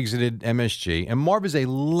Marv exited MSG, and Marv is a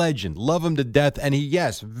legend, love him to death, and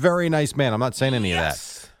very nice man. I'm not saying any of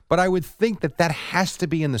that. But I would think that has to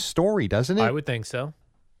be in the story, doesn't it? I would think so.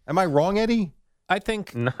 Am I wrong, Eddie? I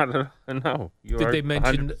think. No. You did are they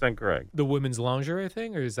mention 100% correct. The women's lingerie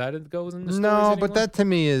thing, or is that it goes in the stories No, anymore? but that to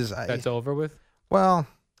me is that's over with. Well,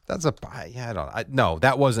 that's no,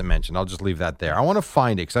 that wasn't mentioned. I'll just leave that there. I want to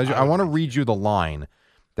find it because I want to read you the line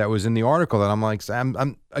that was in the article that I'm like,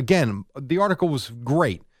 again, the article was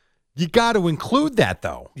great. You got to include that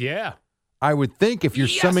though. Yeah. I would think if you're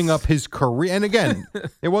summing up his career, and again,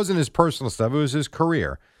 it wasn't his personal stuff; it was his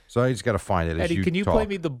career. So I just got to find it. Eddie, can you talk. play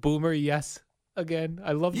me the Boomer Yes again?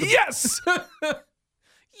 I love the Yes.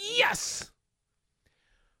 Yes.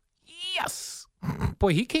 Yes.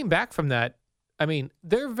 Boy, he came back from that. I mean,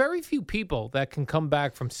 there are very few people that can come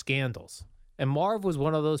back from scandals, and Marv was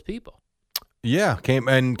one of those people. Yeah,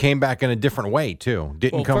 came back in a different way too.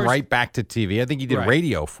 Didn't come right back to TV. I think he did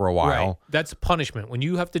radio for a while. Right. That's punishment. When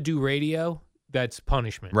you have to do radio, that's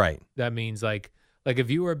punishment. Right. That means like Like if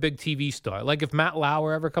you were a big TV star, like if Matt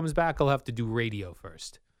Lauer ever comes back, he'll have to do radio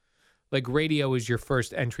first. Like radio is your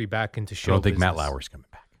first entry back into show I don't think business. Matt Lauer's coming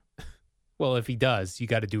back. Well, if he does, you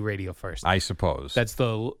got to do radio first. I suppose. That's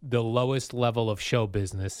the lowest level of show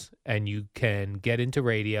business, and you can get into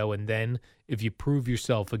radio, and then if you prove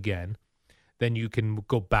yourself again, then you can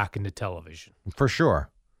go back into television. For sure.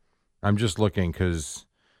 I'm just looking because,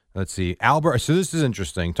 let's see, Albert. So this is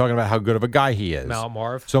interesting, talking about how good of a guy he is. Now,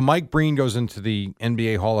 Marv. So Mike Breen goes into the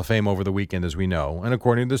NBA Hall of Fame over the weekend, as we know. And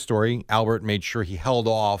according to the story, Albert made sure he held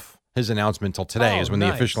off his announcement till today is when the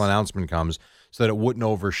official announcement comes so that it wouldn't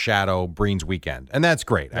overshadow Breen's weekend. And that's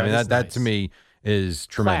great. I mean, that to me is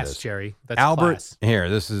tremendous. Class, Jerry. That's Albert, class. Here,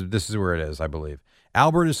 this is where it is, I believe.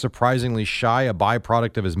 Albert is surprisingly shy, a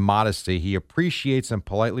byproduct of his modesty. He appreciates and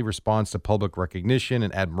politely responds to public recognition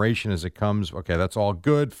and admiration as it comes. Okay, that's all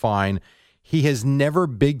good, fine. He has never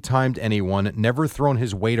big-timed anyone, never thrown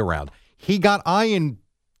his weight around. He got Ian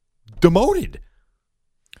demoted.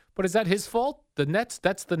 But is that his fault?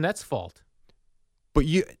 That's the Nets' fault. But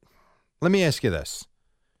let me ask you this.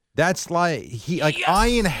 That's like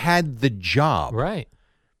Ian had the job. Right.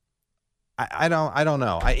 I don't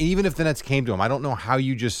know. Even if the Nets came to him, I don't know how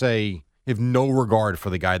you just say if no regard for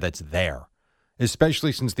the guy that's there.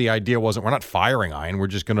 Especially since the idea wasn't we're not firing Ian, we're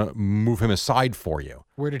just going to move him aside for you.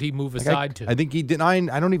 Where did he move aside to? I think he did. Ian,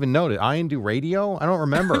 I don't even know. Did Ian do radio? I don't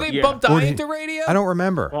remember. They bumped Ian to radio? I don't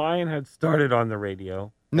remember. Well, Ian had started on the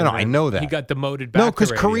radio. No, I know that. He got demoted back because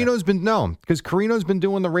to radio. Carino's been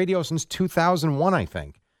doing the radio since 2001, I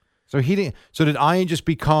think. So he didn't. So did Ian just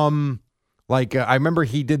become like? I remember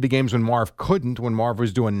he did the games when Marv couldn't, when Marv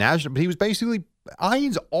was doing national. But he was basically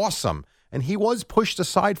Ian's awesome, and he was pushed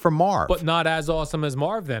aside for Marv, but not as awesome as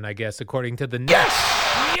Marv. Then I guess, according to the Nets. Yes!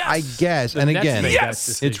 I guess, and again,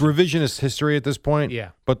 it's revisionist history at this point.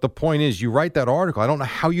 Yeah. But the point is, you write that article. I don't know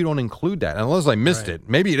how you don't include that, unless I missed it.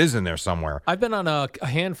 Maybe it is in there somewhere. I've been on a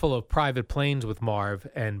handful of private planes with Marv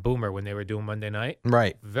and Boomer when they were doing Monday night.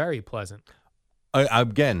 Right. Very pleasant.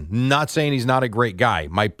 Again, not saying he's not a great guy.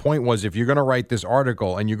 My point was, if you're going to write this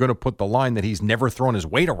article and you're going to put the line that he's never thrown his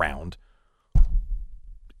weight around,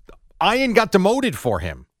 Ian got demoted for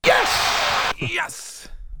him. Yes. Yes.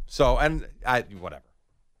 So, whatever.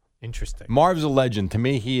 Interesting. Marv's a legend. To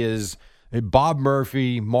me, he is Bob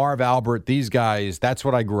Murphy, Marv Albert, these guys. That's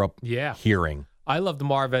what I grew up hearing. I loved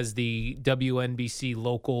Marv as the WNBC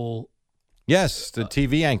local. Yes, the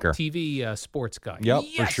TV anchor. TV sports guy. Yep,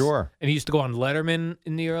 for sure. And he used to go on Letterman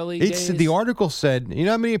in the early days. The article said, you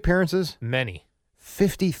know how many appearances? Many.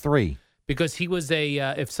 53. Because he was he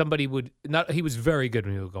was very good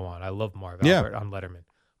when he would go on. I love Marv Albert on Letterman.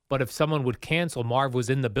 But if someone would cancel, Marv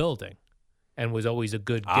was in the building and was always a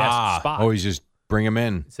good guest spot. Always just bring him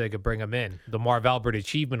in. So they could bring him in. The Marv Albert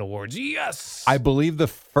Achievement Awards. Yes. I believe the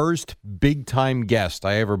first big-time guest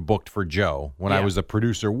I ever booked for Joe when I was a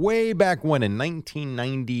producer way back when in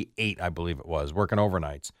 1998, I believe it was, working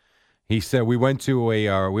overnights. He said we went to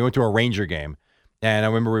a Ranger game, and I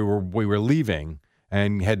remember we were leaving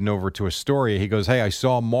and heading over to Astoria. He goes, "Hey, I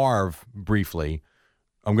saw Marv briefly.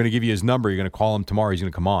 I'm going to give you his number. You're going to call him tomorrow. He's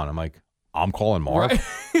going to come on." I'm like, "I'm calling Marv."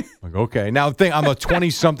 Right. Like, okay. Now, I'm a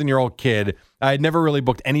 20-something-year-old kid. I had never really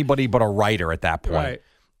booked anybody but a writer at that point. Right.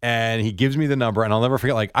 And he gives me the number, and I'll never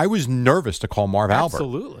forget, like, I was nervous to call Marv Albert.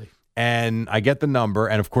 Absolutely. And I get the number,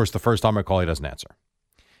 and, of course, the first time I call, he doesn't answer.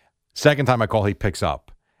 Second time I call, he picks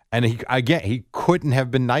up. And he couldn't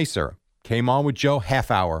have been nicer. Came on with Joe,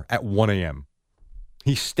 half hour at 1 a.m.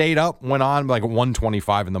 He stayed up, went on like at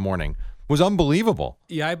 1:25 in the morning. It was unbelievable.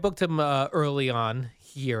 Yeah, I booked him early on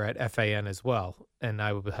here at FAN as well. And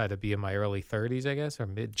I had to be in my early 30s, I guess, or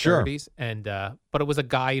mid 30s. Sure. And but it was a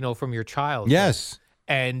guy, from your childhood. Yes.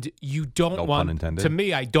 And you don't No want, pun intended. to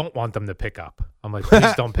me, I don't want them to pick up. I'm like,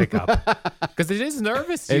 please don't pick up. Because it is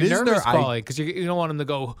nervous. You're nervous calling because you don't want them to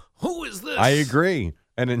go, who is this? I agree.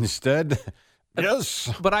 And instead,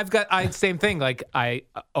 yes. But same thing. Like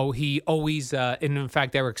he always, and in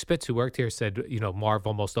fact, Eric Spitz, who worked here, said, Marv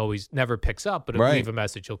almost always never picks up, but if you leave a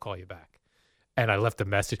message, he'll call you back. And I left a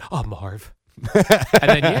message. Oh, Marv.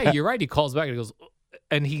 And then, you're right. He calls back and he goes,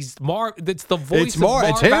 and he's Marv. That's the voice of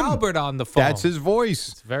Marv Albert on the phone. That's his voice.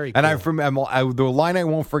 It's very cool. And the line I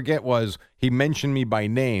won't forget was he mentioned me by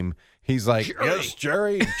name. He's like, Jerry. "Yes,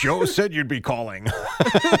 Jerry. Joe said you'd be calling."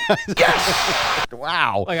 Yes.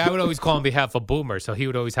 Wow. Like I would always call on behalf of Boomer, so he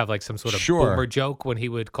would always have like some sort of Boomer joke when he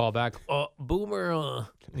would call back. Oh, Boomer,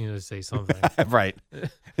 say something. Right.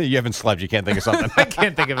 You haven't slept. You can't think of something. I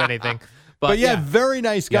can't think of anything. But very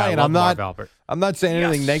nice guy, and I'm not Albert. I'm not saying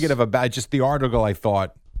anything negative about just the article. I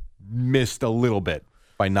thought missed a little bit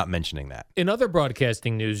by not mentioning that. In other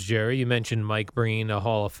broadcasting news, Jerry, you mentioned Mike Breen, a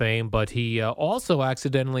Hall of Fame, but he also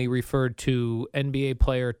accidentally referred to NBA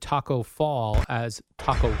player Taco Fall as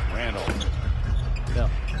Taco Randall.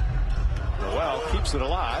 Bell. Well, keeps it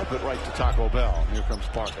alive, but right to Taco Bell. Here comes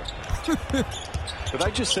Parker. Did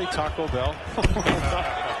I just say Taco Bell?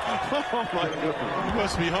 Oh, my goodness. You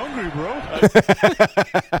must be hungry, bro.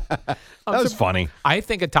 That was funny. I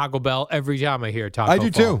think of Taco Bell every time I hear Taco I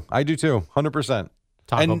do Fall. too. I do too. 100%.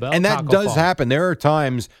 Taco Bell, and that Taco does Fall. happen. There are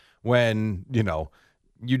times when,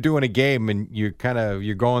 you're doing a game and you're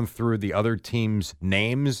going through the other team's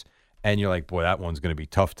names and you're like, boy, that one's going to be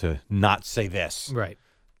tough to not say this. Right.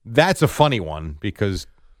 That's a funny one because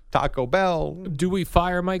Taco Bell. Do we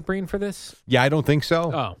fire Mike Breen for this? Yeah, I don't think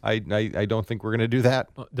so. Oh. I don't think we're going to do that.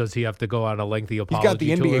 Does he have to go on a lengthy He's apology got the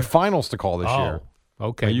NBA tour? Finals to call this year.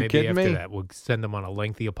 Okay, Are you maybe kidding after me? that we'll send him on a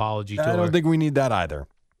lengthy apology tour. I don't think we need that either.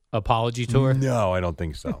 Apology tour? No, I don't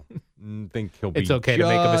think so. I think he'll be It's okay to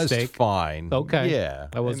make a just mistake? fine. Okay. Yeah.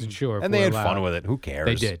 I wasn't sure if And they we're had allowed. fun with it. Who cares?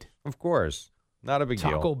 They did. Of course. Not a big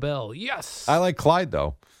Taco deal. Bell, yes. I like Clyde,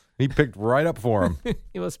 though. He picked right up for him.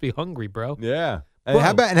 He must be hungry, bro. Yeah. And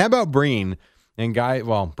how about Breen and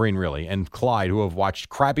Breen really, and Clyde, who have watched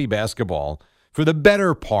crappy basketball for the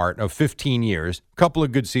better part of 15 years, a couple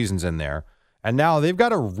of good seasons in there, and now they've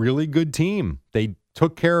got a really good team. They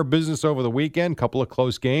took care of business over the weekend, couple of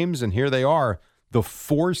close games, and here they are, the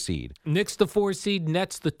 4 seed. Nick's the 4 seed,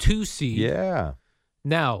 Nets the 2 seed. Yeah.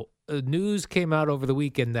 Now, news came out over the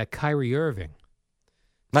weekend that Kyrie Irving.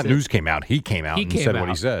 News came out. He came out and said what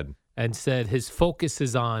he said. And said his focus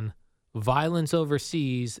is on violence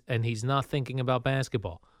overseas and he's not thinking about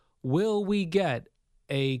basketball. Will we get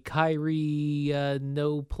a Kyrie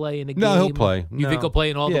no play in a game? No, he'll play. You think he'll play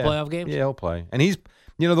in all the playoff games? Yeah, he'll play. And he's,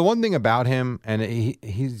 the one thing about him, and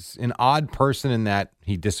he's an odd person in that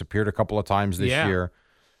he disappeared a couple of times this year,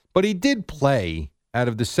 but he did play out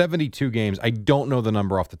of the 72 games. I don't know the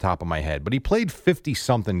number off the top of my head, but he played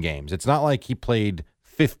 50-something games. It's not like he played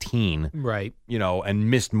 15, right?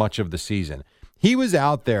 And missed much of the season. He was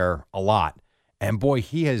out there a lot, and boy,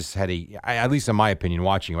 he has had at least in my opinion,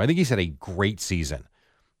 watching him, I think he's had a great season.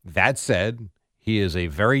 That said, he is a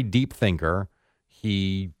very deep thinker.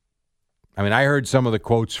 I heard some of the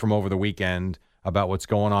quotes from over the weekend about what's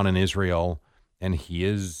going on in Israel, and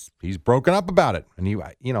he's broken up about it. And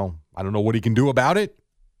I don't know what he can do about it,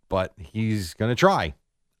 but he's going to try.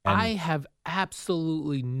 And I have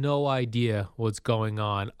absolutely no idea what's going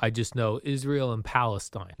on. I just know Israel and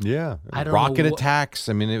Palestine. Yeah, I don't rocket know attacks.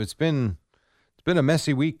 It's been a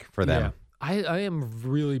messy week for them. Yeah. I am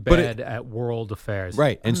really bad at world affairs.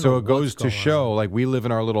 Right. And so it goes to show, on. like, we live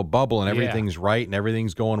in our little bubble and everything's right and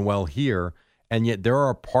everything's going well here. And yet there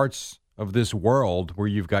are parts of this world where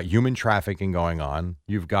you've got human trafficking going on.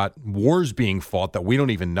 You've got wars being fought that we don't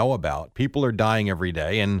even know about. People are dying every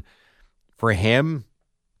day. And for him,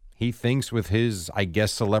 he thinks with his, I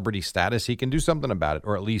guess, celebrity status, he can do something about it,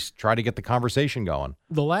 or at least try to get the conversation going.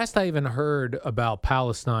 The last I even heard about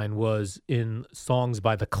Palestine was in songs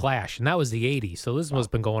by The Clash, and that was the 80s. So this must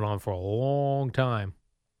have been going on for a long time.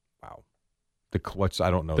 Wow.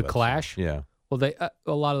 I don't know. The Clash? Song. Yeah. Well, they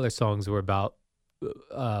a lot of their songs were about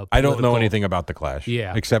I don't know anything about The Clash.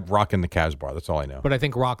 Yeah. Except Rockin' the Casbah. That's all I know. But I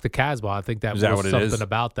think Rock the Casbah, I think that Is was that what it something is?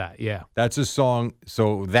 about that. Yeah. That's a song.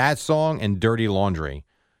 So that song and Dirty Laundry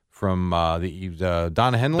from the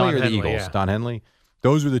Don Henley or the Eagles? Yeah. Don Henley.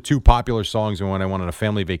 Those were the two popular songs when I went on a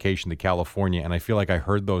family vacation to California, and I feel like I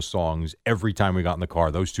heard those songs every time we got in the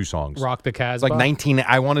car, those two songs. Rock the It's Casbah? like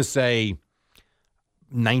I want to say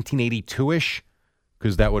 1982-ish,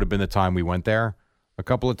 because that would have been the time we went there a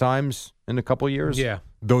couple of times in a couple of years. Yeah.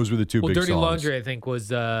 Those were the two big Dirty songs. Laundry, I think,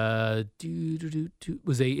 was 81,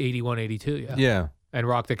 82. Yeah. Yeah. And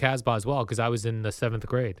Rock the Casbah as well, because I was in the 7th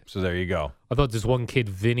grade. So there you go. I thought this one kid,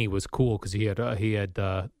 Vinny, was cool because he had a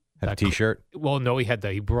T-shirt? Well, no,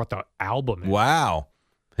 he brought the album in. Wow.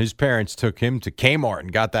 His parents took him to Kmart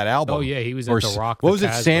and got that album. Oh, yeah, he was into Rock the What was it,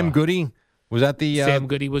 Casbah. Sam Goody? Was that the... Sam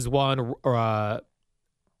Goody was one. Rocktown?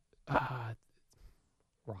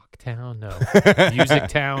 No. Music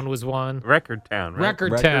Town was one. Record Town, right?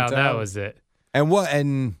 Record Town, that was it.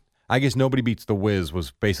 And I guess Nobody Beats the Wiz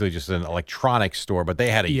was basically just an electronics store, but they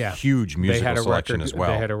had a huge musical selection as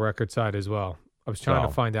well. They had a record side as well. I was trying So.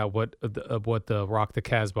 to find out what the Rock the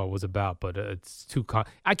Casbah was about, but it's too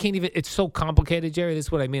I can't even. It's so complicated, Jerry. This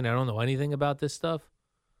is what I mean. I don't know anything about this stuff.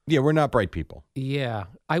 Yeah, we're not bright people. Yeah,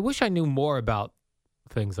 I wish I knew more about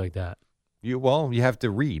things like that. You have to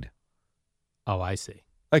read. Oh, I see.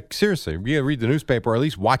 Like, seriously, you gotta read the newspaper or at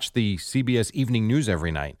least watch the CBS Evening News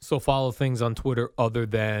every night. So follow things on Twitter other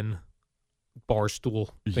than Barstool,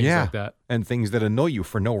 things like that. And things that annoy you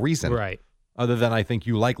for no reason. Right. Other than I think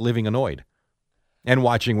you like living annoyed and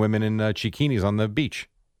watching women in chikinis on the beach.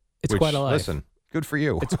 It's quite a life. Listen, good for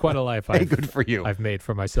you. It's quite a life. Hey, good for you. I've made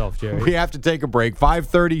for myself, Jerry. We have to take a break.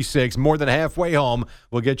 5:36, more than halfway home.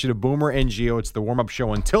 We'll get you to Boomer and Gio. It's the warm-up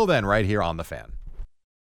show. Until then, right here on The Fan.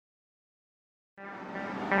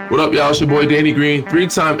 What up, y'all? It's your boy Danny Green,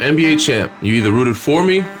 3-time NBA champ. You either rooted for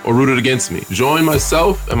me or rooted against me. Join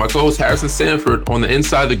myself and my co-host Harrison Sanford on the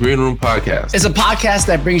Inside the Green Room podcast. It's a podcast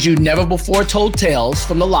that brings you never-before-told tales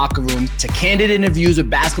from the locker room to candid interviews with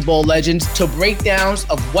basketball legends to breakdowns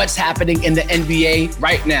of what's happening in the NBA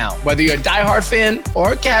right now. Whether you're a diehard fan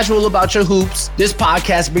or casual about your hoops, this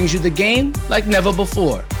podcast brings you the game like never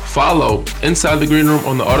before. Follow Inside the Green Room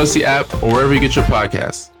on the Odyssey app or wherever you get your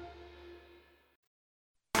podcasts.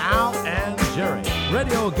 Al and Jerry,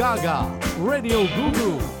 Radio Gaga, Radio Goo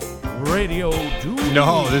Goo, Radio Doo.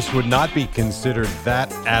 No, this would not be considered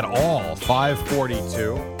that at all.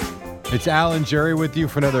 5:42. It's Al and Jerry with you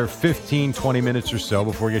for another 15, 20 minutes or so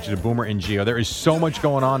before we get you to Boomer and Gio. There is so much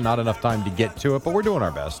going on, not enough time to get to it, but we're doing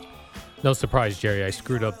our best. No surprise, Jerry. I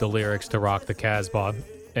screwed up the lyrics to Rock the Casbah,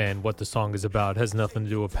 and what the song is about has nothing to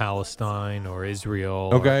do with Palestine or Israel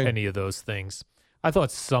or any of those things. I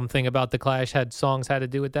thought something about the Clash had to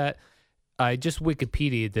do with that. I just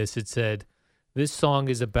Wikipedia'd this. It said, this song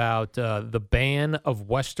is about the ban of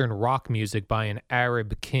Western rock music by an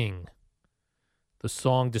Arab king. The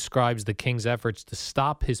song describes the king's efforts to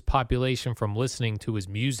stop his population from listening to his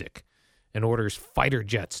music and orders fighter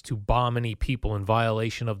jets to bomb any people in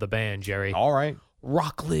violation of the ban, Jerry. All right.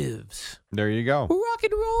 Rock lives. There you go. Rock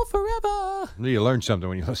and roll forever. You learn something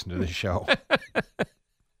when you listen to this show.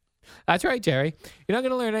 That's right, Jerry. You're not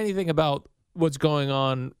going to learn anything about what's going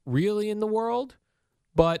on really in the world,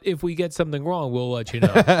 but if we get something wrong, we'll let you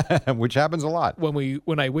know. Which happens a lot.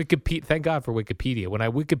 When I Wikipedia, thank God for Wikipedia. When I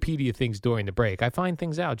Wikipedia things during the break, I find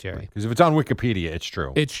things out, Jerry. Because if it's on Wikipedia, it's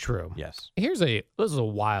true. It's true. Yes. This is a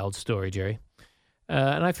wild story, Jerry.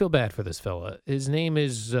 And I feel bad for this fella. His name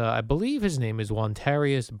is, I believe his name is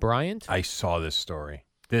Wontarius Bryant. I saw this story.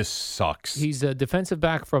 This sucks. He's a defensive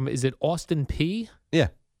back from, is it Austin P? Yeah.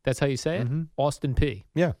 That's how you say it? Mm-hmm. Austin P.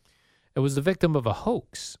 Yeah. It was the victim of a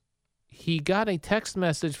hoax. He got a text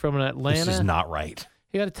message from an Atlanta. This is not right.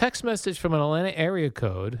 He got a text message from an Atlanta area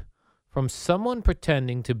code from someone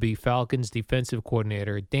pretending to be Falcons defensive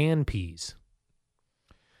coordinator Dan Pease.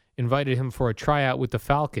 Invited him for a tryout with the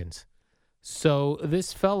Falcons. So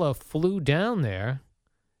this fella flew down there,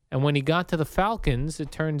 and when he got to the Falcons,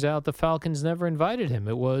 it turns out the Falcons never invited him.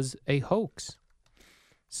 It was a hoax.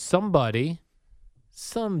 Some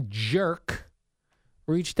jerk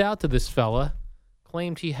reached out to this fella,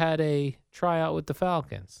 claimed he had a tryout with the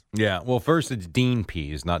Falcons. Yeah, well, first it's Dean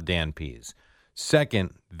Pease, not Dan Pease.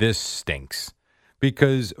 Second, this stinks.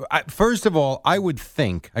 Because, first of all, I would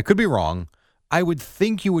think, I could be wrong, I would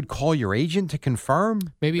think you would call your agent to confirm.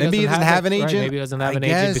 Maybe he doesn't have an agent. Right, maybe he doesn't have an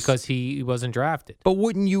agent because he wasn't drafted. But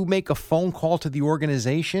wouldn't you make a phone call to the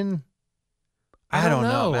organization? I don't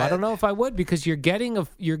know. I don't know if I would, because you're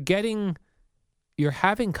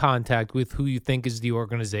having contact with who you think is the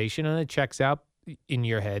organization, and it checks out in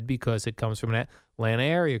your head because it comes from an Atlanta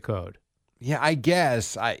area code. Yeah, I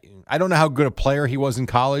guess. I don't know how good a player he was in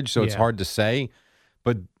college, so it's hard to say.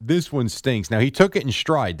 But this one stinks. Now, he took it in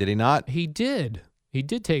stride, did he not? He did. He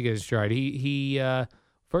did take it in stride. He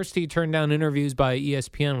first he turned down interviews by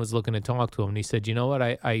ESPN, was looking to talk to him, and he said, you know what,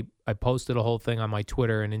 I posted a whole thing on my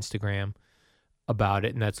Twitter and Instagram about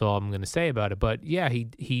it, and that's all I'm going to say about it. But yeah,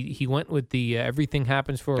 he went with the everything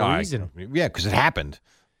happens for a reason. Yeah, because it happened.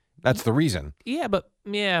 That's the reason. Yeah, but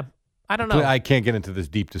I don't know. I can't get into this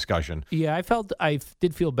deep discussion. Yeah, I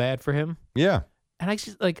did feel bad for him. Yeah. And I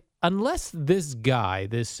just, unless this guy,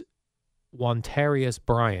 this Wontarius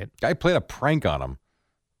Bryant. Guy played a prank on him.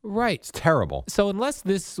 Right. It's terrible. So unless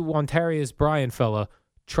this Wontarius Bryant fella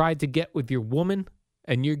tried to get with your woman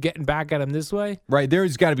and you're getting back at him this way. Right.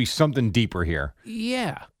 There's got to be something deeper here.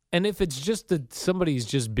 Yeah. And if it's just that somebody's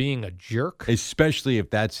just being a jerk. Especially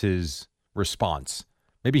if that's his response.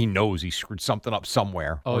 Maybe he knows he screwed something up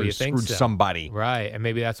somewhere. Oh, or you think so? Screwed somebody. Right. And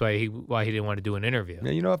maybe that's why he didn't want to do an interview.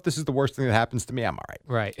 Yeah, you know, if this is the worst thing that happens to me, I'm all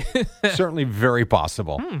right. Right. Certainly very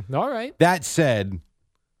possible. All right. That said,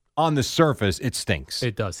 on the surface, it stinks.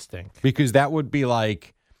 It does stink. Because that would be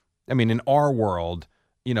like, in our world,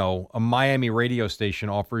 a Miami radio station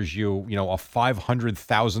offers you, a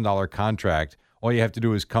 $500,000 contract. All you have to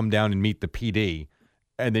do is come down and meet the PD.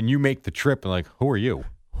 And then you make the trip and who are you?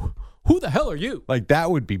 Who the hell are you? That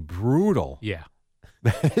would be brutal. Yeah.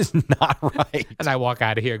 That is not right. And I walk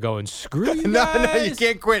out of here going, screw you No, guys. you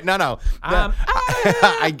can't quit. No.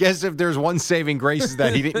 I guess if there's one saving grace is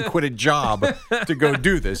that he didn't quit a job to go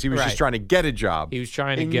do this. He was just trying to get a job. He was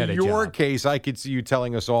trying to get a job. In your case, I could see you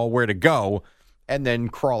telling us all where to go and then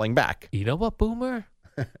crawling back. You know what, Boomer?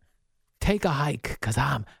 Take a hike, because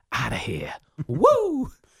I'm out of here.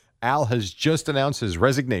 Woo! Al has just announced his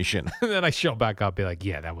resignation. And then I show back up, be like,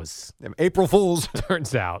 yeah, that was April Fool's.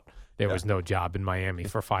 Turns out there was no job in Miami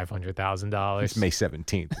for $500,000. It's May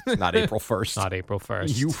 17th. It's not April 1st. Not April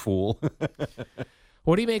 1st. You fool.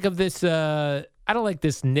 What do you make of this? I don't like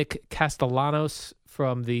this Nick Castellanos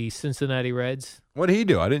from the Cincinnati Reds. What did he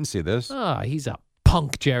do? I didn't see this. He's a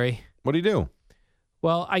punk, Jerry. What did he do?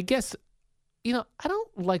 Well, I guess, I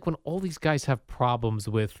don't like when all these guys have problems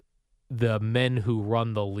with the men who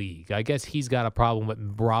run the league. I guess he's got a problem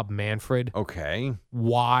with Rob Manfred. Okay.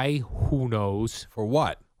 Why? Who knows? For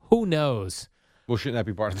what? Who knows? Well, shouldn't that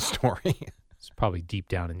be part of the story? It's probably deep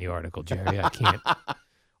down in the article, Jerry. I can't.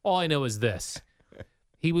 All I know is this.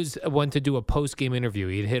 He went to do a post-game interview.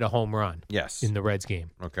 He had hit a home run. Yes. In the Reds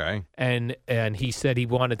game. Okay. And he said he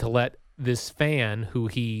wanted to let this fan who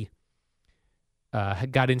he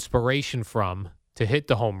got inspiration from to hit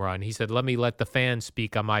the home run. He said, let me let the fan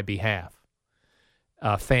speak on my behalf.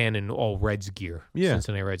 Fan in all Reds gear. Yeah.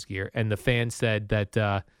 Cincinnati Reds gear. And the fan said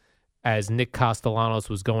that as Nick Castellanos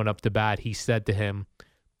was going up to bat, he said to him,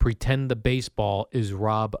 pretend the baseball is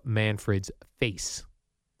Rob Manfred's face.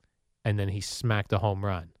 And then he smacked a home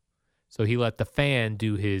run. So he let the fan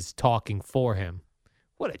do his talking for him.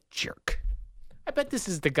 What a jerk. I bet this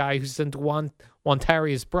is the guy who sent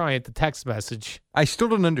Wontarius Bryant the text message. I still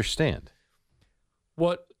don't understand.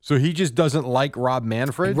 What? So he just doesn't like Rob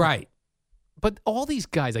Manfred? Right. But all these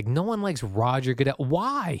guys, like no one likes Roger Goodell.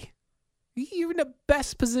 Why? You're in the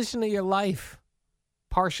best position of your life.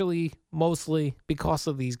 Partially, mostly, because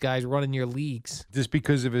of these guys running your leagues. Just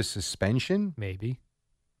because of his suspension? Maybe.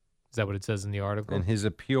 Is that what it says in the article? And his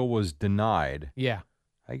appeal was denied. Yeah.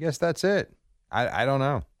 I guess that's it. I don't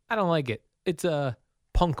know. I don't like it. It's a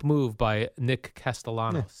punk move by Nick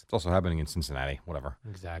Castellanos. Yeah, it's also happening in Cincinnati. Whatever.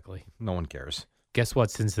 Exactly. No one cares. Guess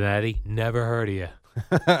what, Cincinnati? Never heard of you.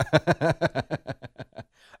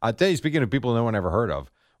 I'll tell you, speaking of people no one ever heard of,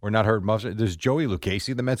 or not heard much, there's Joey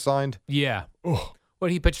Lucchesi, the Mets signed. Yeah. Oh. What,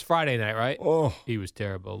 he pitched Friday night, right? Oh. He was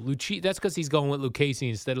terrible. That's because he's going with Lucchesi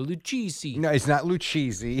instead of Lucchesi. No, it's not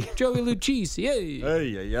Lucchesi. Joey Lucchesi,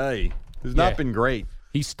 hey. Hey. It's not been great.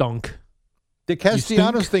 He stunk. The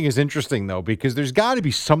Castellanos thing is interesting, though, because there's got to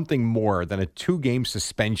be something more than a 2-game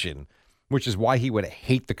suspension, which is why he would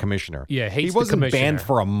hate the commissioner. Yeah, hates the He wasn't commissioner. banned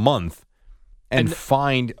for a month and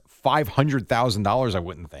fined $500,000, I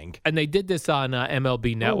wouldn't think. And they did this on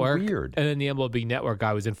MLB Network. Weird. And then the MLB Network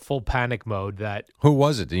guy was in full panic mode that... Who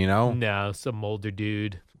was it? Do you know? No, some older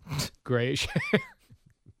dude. Grayish.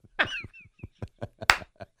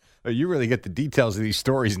 You really get the details of these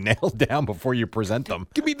stories nailed down before you present them.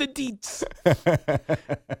 Give me the deets.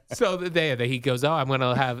 So he goes, I'm going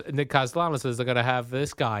to have, Nick Castellanos says, I'm going to have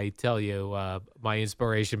this guy tell you my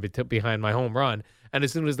inspiration behind my home run. And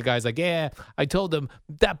as soon as the guy's like, yeah, I told him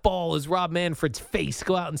that ball is Rob Manfred's face.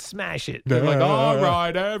 Go out and smash it. They're like, all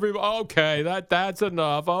right, okay, that's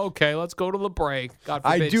enough. Okay, let's go to the break. God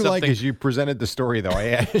forbid I do like as you presented the story, though. I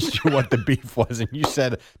asked you what the beef was, and you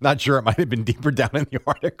said, not sure, it might have been deeper down in the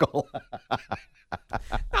article.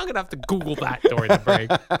 I'm going to have to Google that during the break.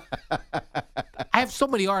 I have so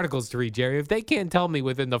many articles to read, Jerry. If they can't tell me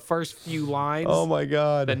within the first few lines, oh my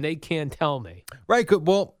God, then they can't tell me. Right. Good.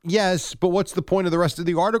 Well, yes, but what's the point of the rest of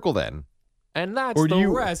the article then? And that's the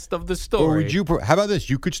rest of the story. Or would you? How about this?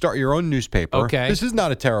 You could start your own newspaper. Okay. This is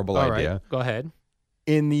not a terrible idea. Right. Go ahead.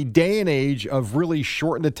 In the day and age of really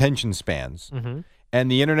shortened attention spans,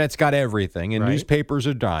 and the internet's got everything, and newspapers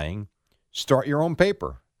are dying, start your own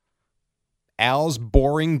paper. Al's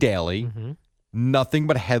Boring Daily. Nothing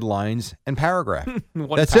but headlines and paragraph.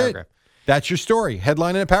 That's paragraph. it. That's your story.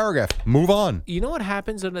 Headline and a paragraph. Move on. You know what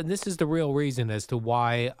happens? And this is the real reason as to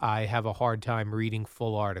why I have a hard time reading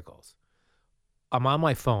full articles. I'm on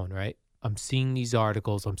my phone, right? I'm seeing these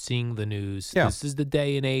articles. I'm seeing the news. Yeah. This is the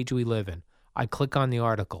day and age we live in. I click on the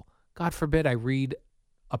article. God forbid I read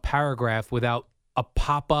a paragraph without a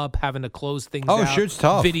pop-up, having to close things out. Oh, sure, it's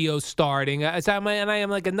tough. Video starting. And I am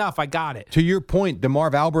like, enough, I got it. To your point, the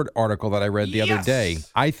Marv Albert article that I read the other day,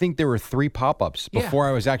 I think there were 3 pop-ups before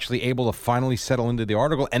I was actually able to finally settle into the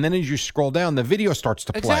article. And then as you scroll down, the video starts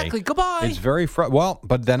to play. Exactly. Goodbye. It's very well,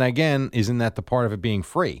 but then again, isn't that the part of it being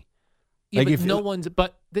free? Yeah, like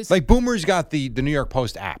but this... Like Boomer's got the New York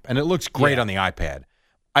Post app, and it looks great on the iPad.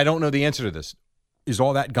 I don't know the answer to this. is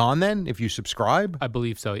all that gone then if you subscribe? I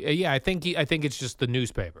believe so. Yeah, I think it's just the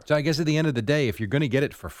newspaper. So I guess at the end of the day, if you're going to get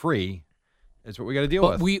it for free, that's what we got to deal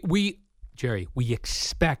with. Jerry, we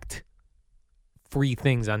expect free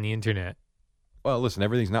things on the internet. Well, listen,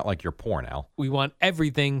 everything's not like your porn, Al. We want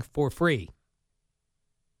everything for free.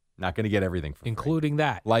 Not going to get everything for including free.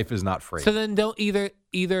 that. Life is not free. So then don't either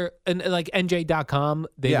and like NJ.com,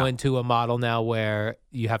 they went to a model now where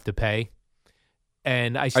you have to pay.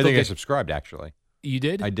 And I think I subscribed, actually. You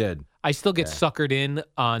did? I did. I still get suckered in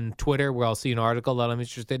on Twitter where I'll see an article that I'm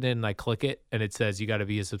interested in and I click it and it says you got to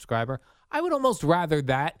be a subscriber. I would almost rather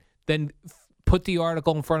that than put the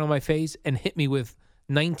article in front of my face and hit me with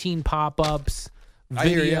 19 pop-ups,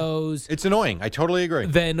 videos. It's annoying. I totally agree.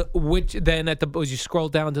 Then as you scroll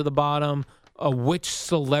down to the bottom, which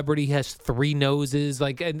celebrity has 3 noses?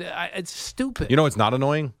 It's stupid. You know what's not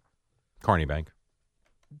annoying? Carney Bank.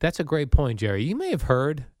 That's a great point, Jerry. You may have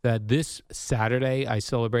heard that this Saturday I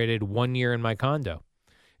celebrated 1 year in my condo.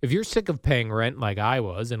 If you're sick of paying rent like I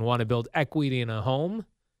was and want to build equity in a home,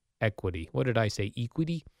 equity. What did I say?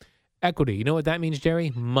 Equity? Equity. You know what that means,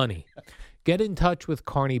 Jerry? Money. Get in touch with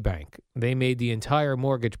Carney Bank. They made the entire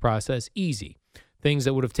mortgage process easy. Things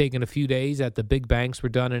that would have taken a few days at the big banks were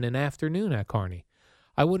done in an afternoon at Carney.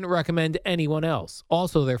 I wouldn't recommend anyone else.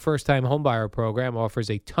 Also, their first-time homebuyer program offers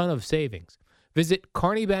a ton of savings. Visit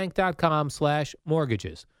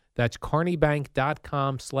carneybank.com/mortgages. That's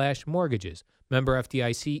carneybank.com/mortgages. Member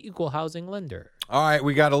FDIC, equal housing lender. All right,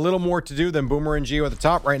 we got a little more to do than Boomer and Gio at the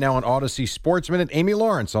top right now on Odyssey Sports Minute. Amy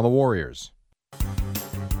Lawrence on the Warriors.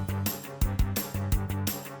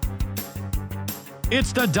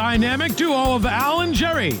 It's the dynamic duo of Al and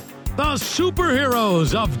Jerry, the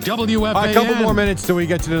superheroes of WFAN. A couple more minutes till we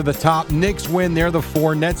get to the top. Knicks win, they're the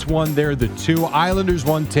 4. Nets won, they're the 2. Islanders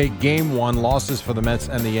won, take game 1. Losses for the Mets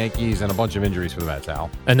and the Yankees, and a bunch of injuries for the Mets, Al.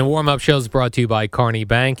 And the warm-up show is brought to you by Carney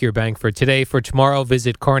Bank, your bank for today. For tomorrow,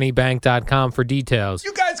 visit carneybank.com for details.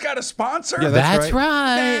 You guys got a sponsor? Yeah, that's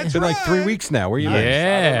right. That's it's been like 3 weeks now. Where are you Yeah. I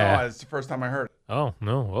don't know. It's the first time I heard it. Oh,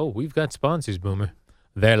 no. Oh, we've got sponsors, Boomer.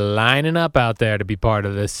 They're lining up out there to be part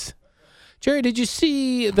of this. Jerry, did you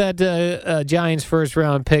see that Giants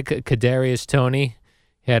first-round pick, Kadarius Toney,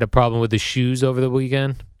 had a problem with his shoes over the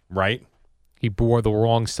weekend? Right. He wore the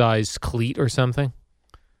wrong size cleat or something.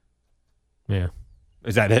 Yeah.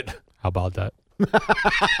 Is that it? How about that?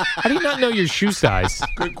 How do you not know your shoe size?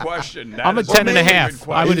 Good question. I'm a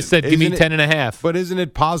 10.5. I would have said, give me 10.5. But isn't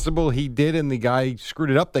it possible he did and the guy screwed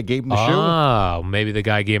it up? They gave him the shoe. Oh, maybe the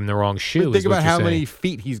guy gave him the wrong shoe. But think about how many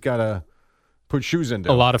feet he's got to put shoes into.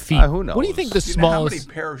 A lot of feet. Who knows? What do you think the You know smallest? how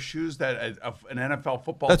many pair of shoes that an NFL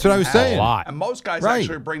football That's team what I was has? saying. A lot. And most guys Right.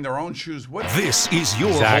 actually bring their own shoes with them. This is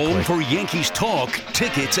your home for Yankees talk,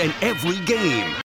 tickets, and every game.